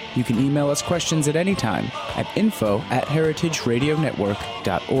 You can email us questions at any time at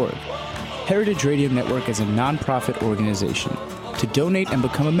info@heritageradionetwork.org. Heritage Radio Network is a nonprofit organization. To donate and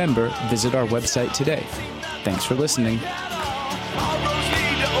become a member, visit our website today. Thanks for listening.